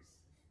satires.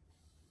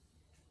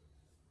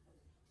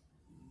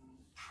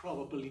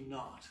 Probably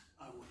not,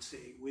 I would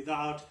say,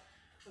 without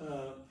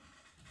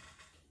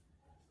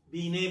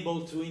being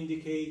able to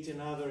indicate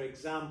another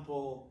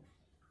example,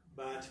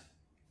 but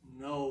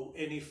no,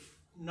 and if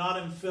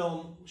not in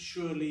film,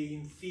 surely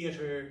in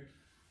theater,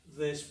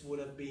 this would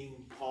have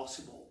been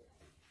possible.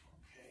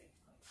 Okay.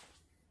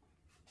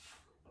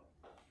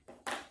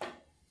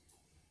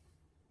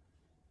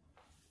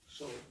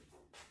 So,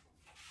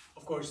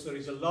 of course, there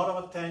is a lot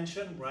of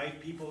attention, right?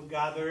 People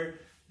gather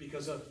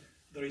because of,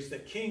 there is the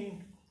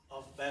King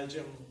of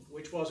Belgium,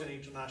 which was an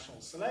international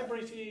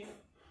celebrity,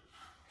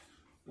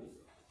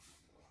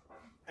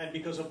 and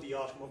because of the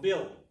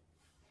automobile.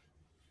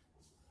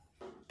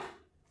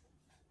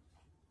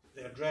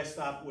 They're dressed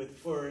up with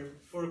fur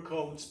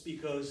coats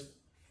because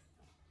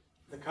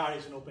the car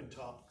is an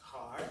open-top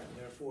car, and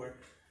therefore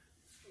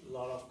a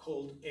lot of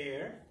cold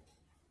air.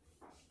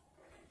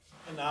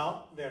 And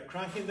now they're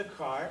cranking the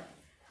car,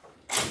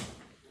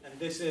 and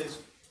this is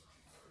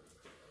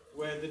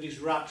where the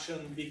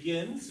disruption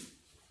begins.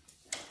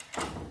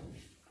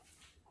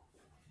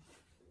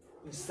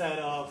 Instead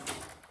of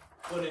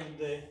putting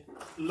the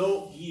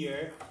low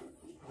gear,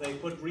 they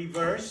put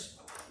reverse,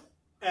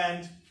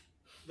 and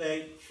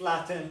they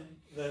flatten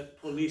the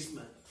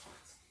policeman.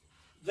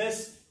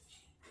 This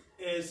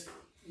is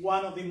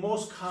one of the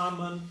most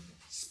common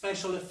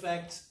special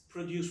effects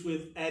produced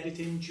with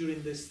editing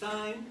during this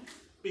time,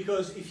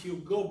 because if you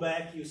go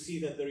back, you see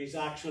that there is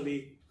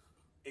actually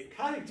a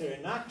character,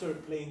 an actor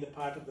playing the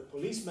part of the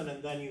policeman,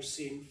 and then you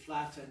see him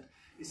flattened.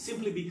 It's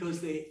simply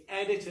because they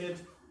edited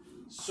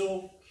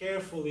so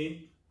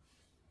carefully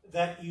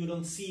that you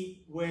don't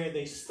see where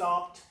they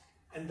stopped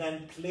and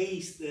then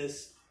placed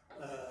this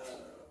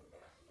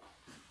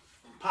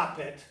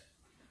puppet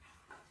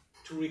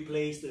to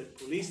replace the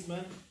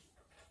policeman.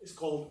 It's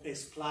called a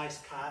splice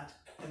cut,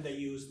 and they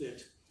used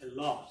it a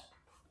lot.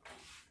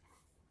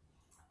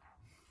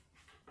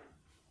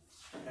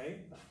 Okay,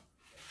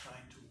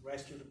 trying to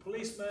rescue the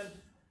policeman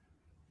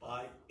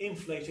by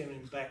inflating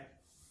him back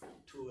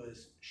to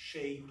his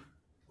shape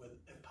with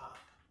a pump.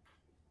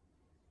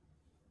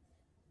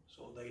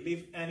 So they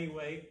leave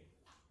anyway.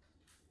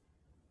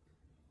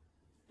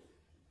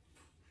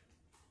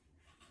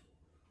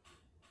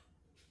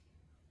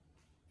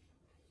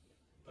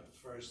 But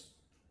first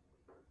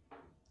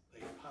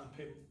they pump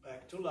him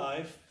back to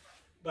life,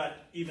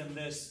 but even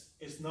this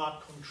is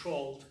not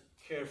controlled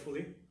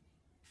carefully.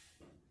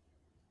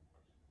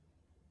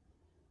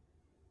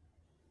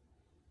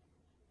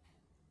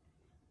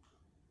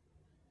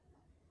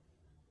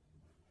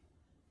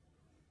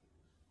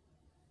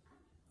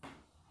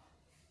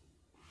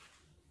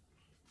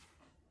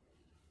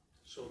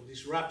 So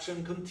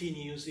disruption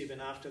continues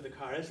even after the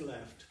car has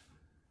left,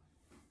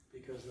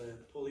 because the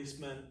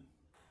policeman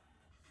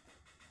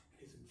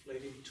is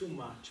inflating too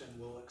much and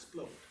will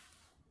explode.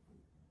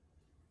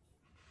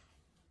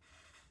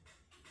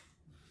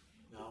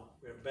 Now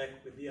we're back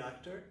with the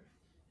actor.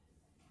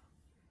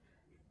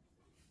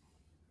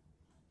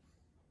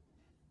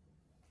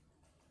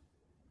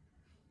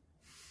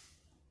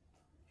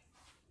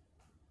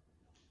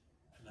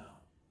 And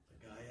now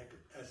the guy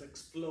has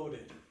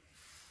exploded.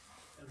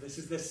 And this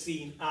is the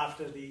scene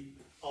after the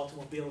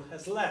automobile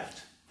has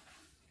left.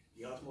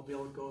 The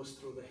automobile goes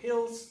through the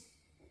hills.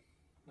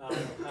 Now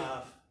we'll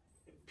have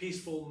a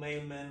peaceful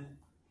mailman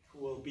who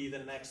will be the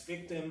next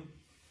victim.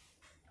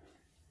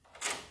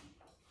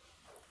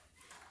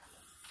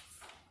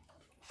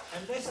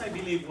 And this, I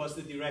believe, was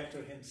the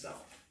director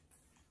himself.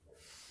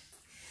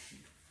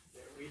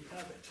 There we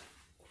have it.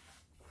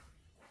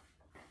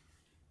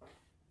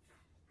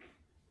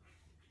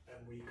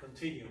 And we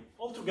continue.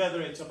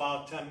 Altogether, it's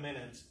about 10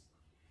 minutes.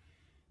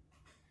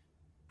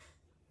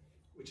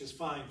 Which is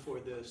fine for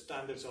the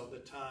standards of the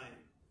time.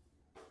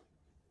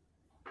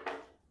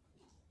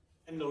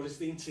 And notice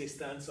the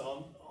insistence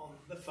on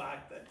the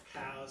fact that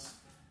chaos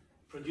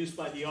produced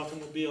by the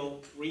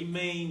automobile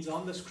remains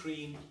on the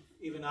screen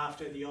even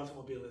after the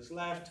automobile is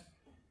left.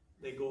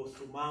 They go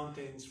through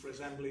mountains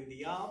resembling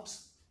the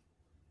Alps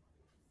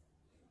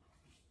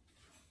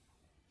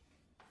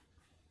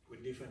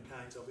with different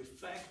kinds of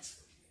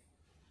effects.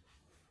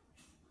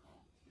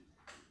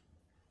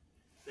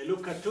 They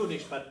look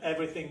cartoonish, but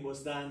everything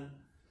was done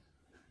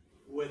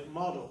with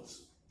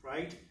models,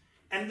 right?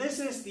 And this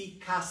is the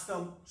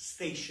custom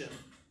station,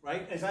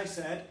 right? As I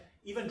said,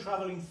 even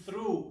traveling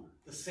through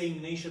the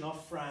same nation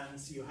of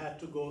France, you had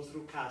to go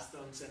through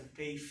customs and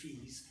pay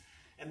fees.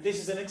 And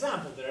this is an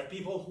example. There are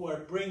people who are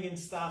bringing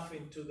stuff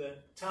into the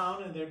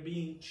town and they're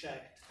being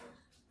checked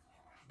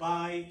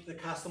by the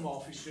custom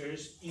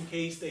officers in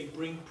case they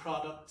bring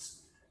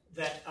products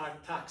that are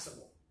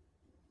taxable.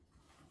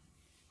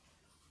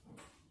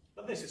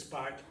 But this is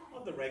part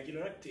of the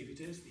regular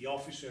activities. The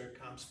officer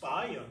comes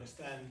by, you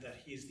understand that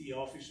he's the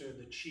officer,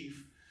 the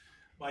chief,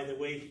 by the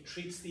way he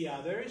treats the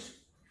others.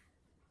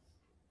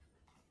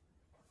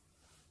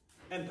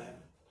 And then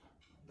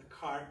the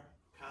car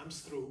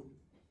comes through.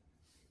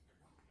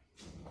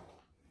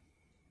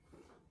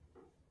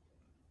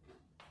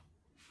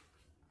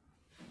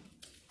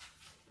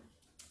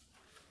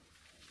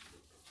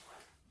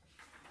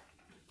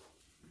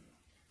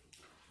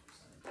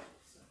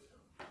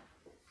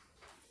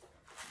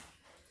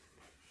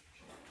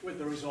 With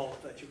the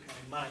result that you can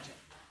imagine.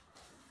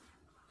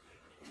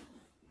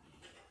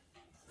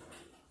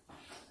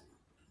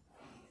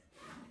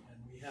 And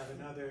we have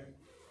another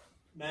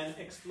man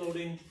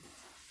exploding,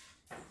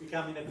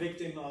 becoming a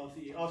victim of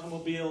the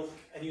automobile,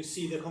 and you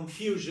see the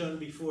confusion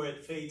before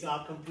it fades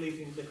out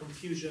completely, the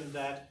confusion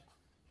that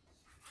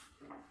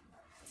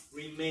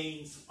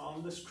remains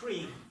on the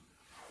screen.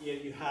 Here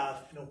you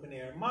have an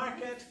open-air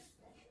market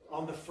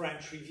on the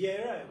French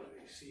Riviera,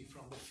 you see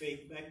from the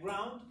fake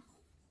background.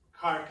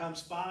 Car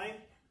comes by,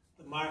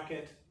 the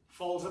market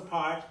falls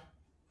apart,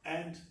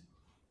 and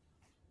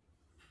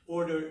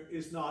order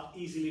is not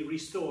easily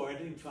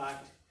restored. In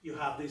fact, you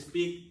have this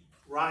big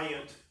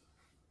riot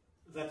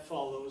that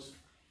follows,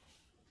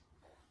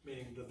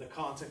 meaning that the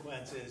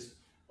consequences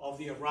of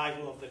the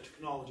arrival of the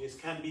technologies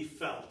can be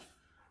felt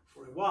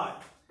for a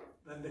while.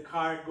 Then the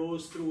car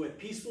goes through a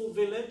peaceful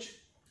village,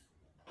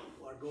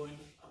 who are going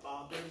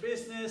about their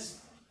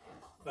business,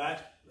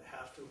 but they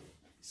have to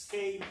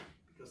escape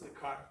because the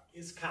car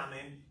is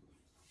coming,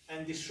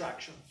 and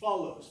distraction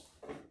follows.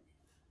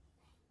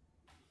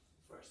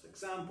 First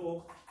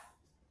example,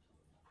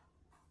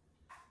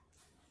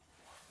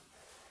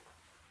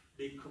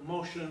 big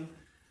commotion,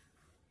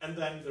 and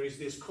then there is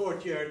this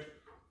courtyard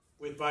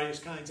with various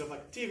kinds of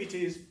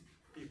activities,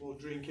 people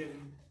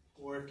drinking,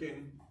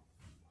 working,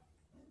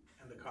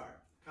 and the car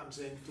comes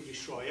in to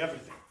destroy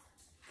everything.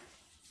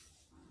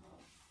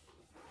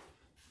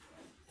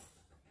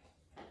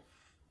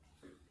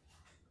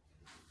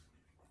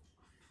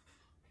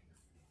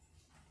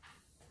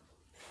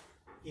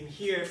 In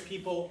here,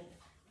 people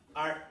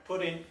are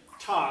putting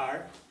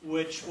tar,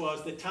 which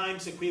was the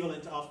times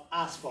equivalent of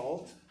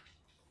asphalt.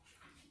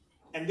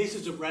 And this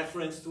is a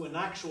reference to an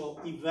actual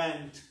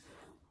event,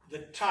 the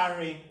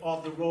tarring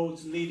of the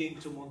roads leading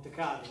to Monte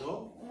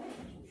Carlo.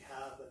 We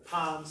have the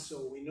palms,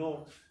 so we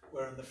know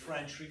we're on the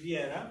French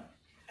Riviera.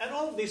 And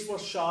all of this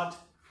was shot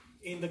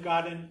in the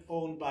garden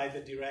owned by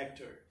the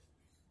director.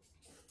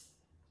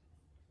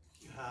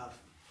 You have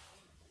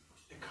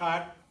a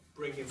cart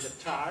bringing the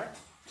tar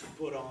to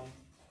put on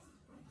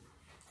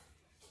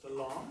the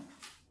lawn,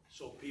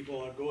 so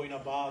people are going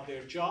about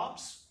their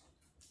jobs.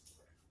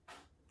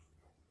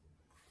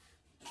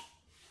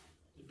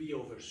 It'll be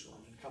over soon,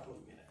 in a couple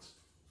of minutes.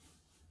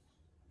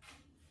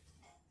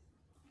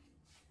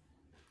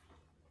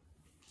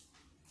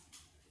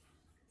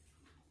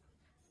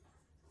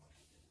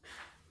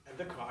 And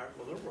the car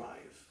will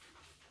arrive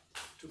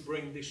to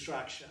bring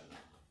distraction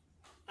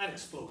and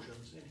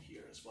explosions in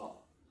here as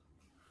well.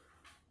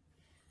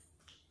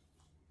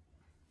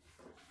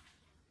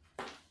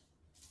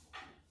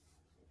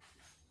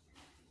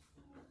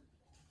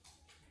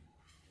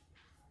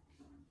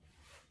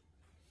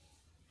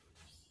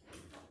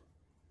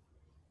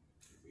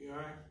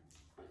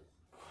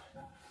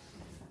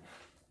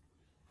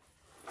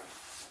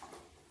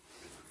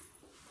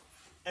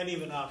 And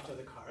even after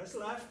the car has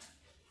left,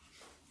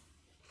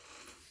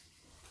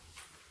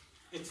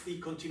 it's the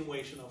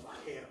continuation of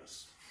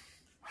chaos.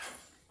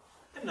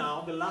 And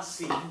now the last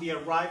scene, the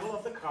arrival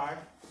of the car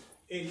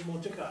in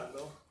Monte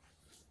Carlo,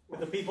 with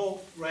the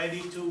people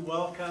ready to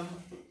welcome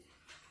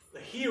the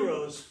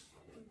heroes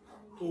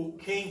who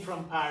came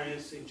from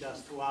Paris in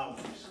just 2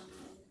 hours.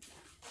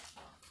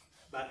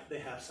 But they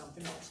have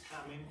something else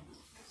coming,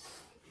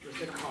 because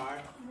the car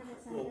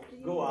will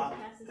go up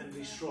and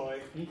destroy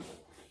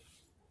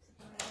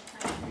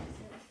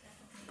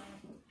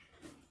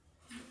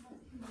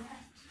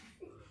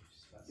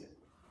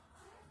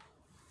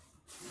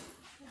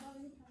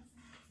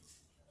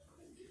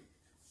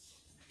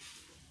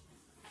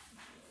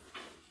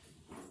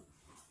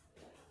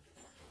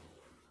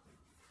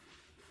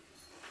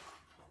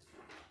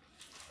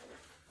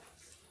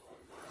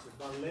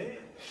ballet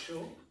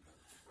show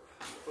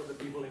for the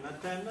people in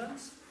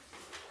attendance,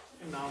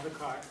 and now the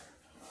car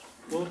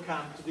will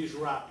come to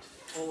disrupt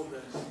all of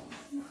this.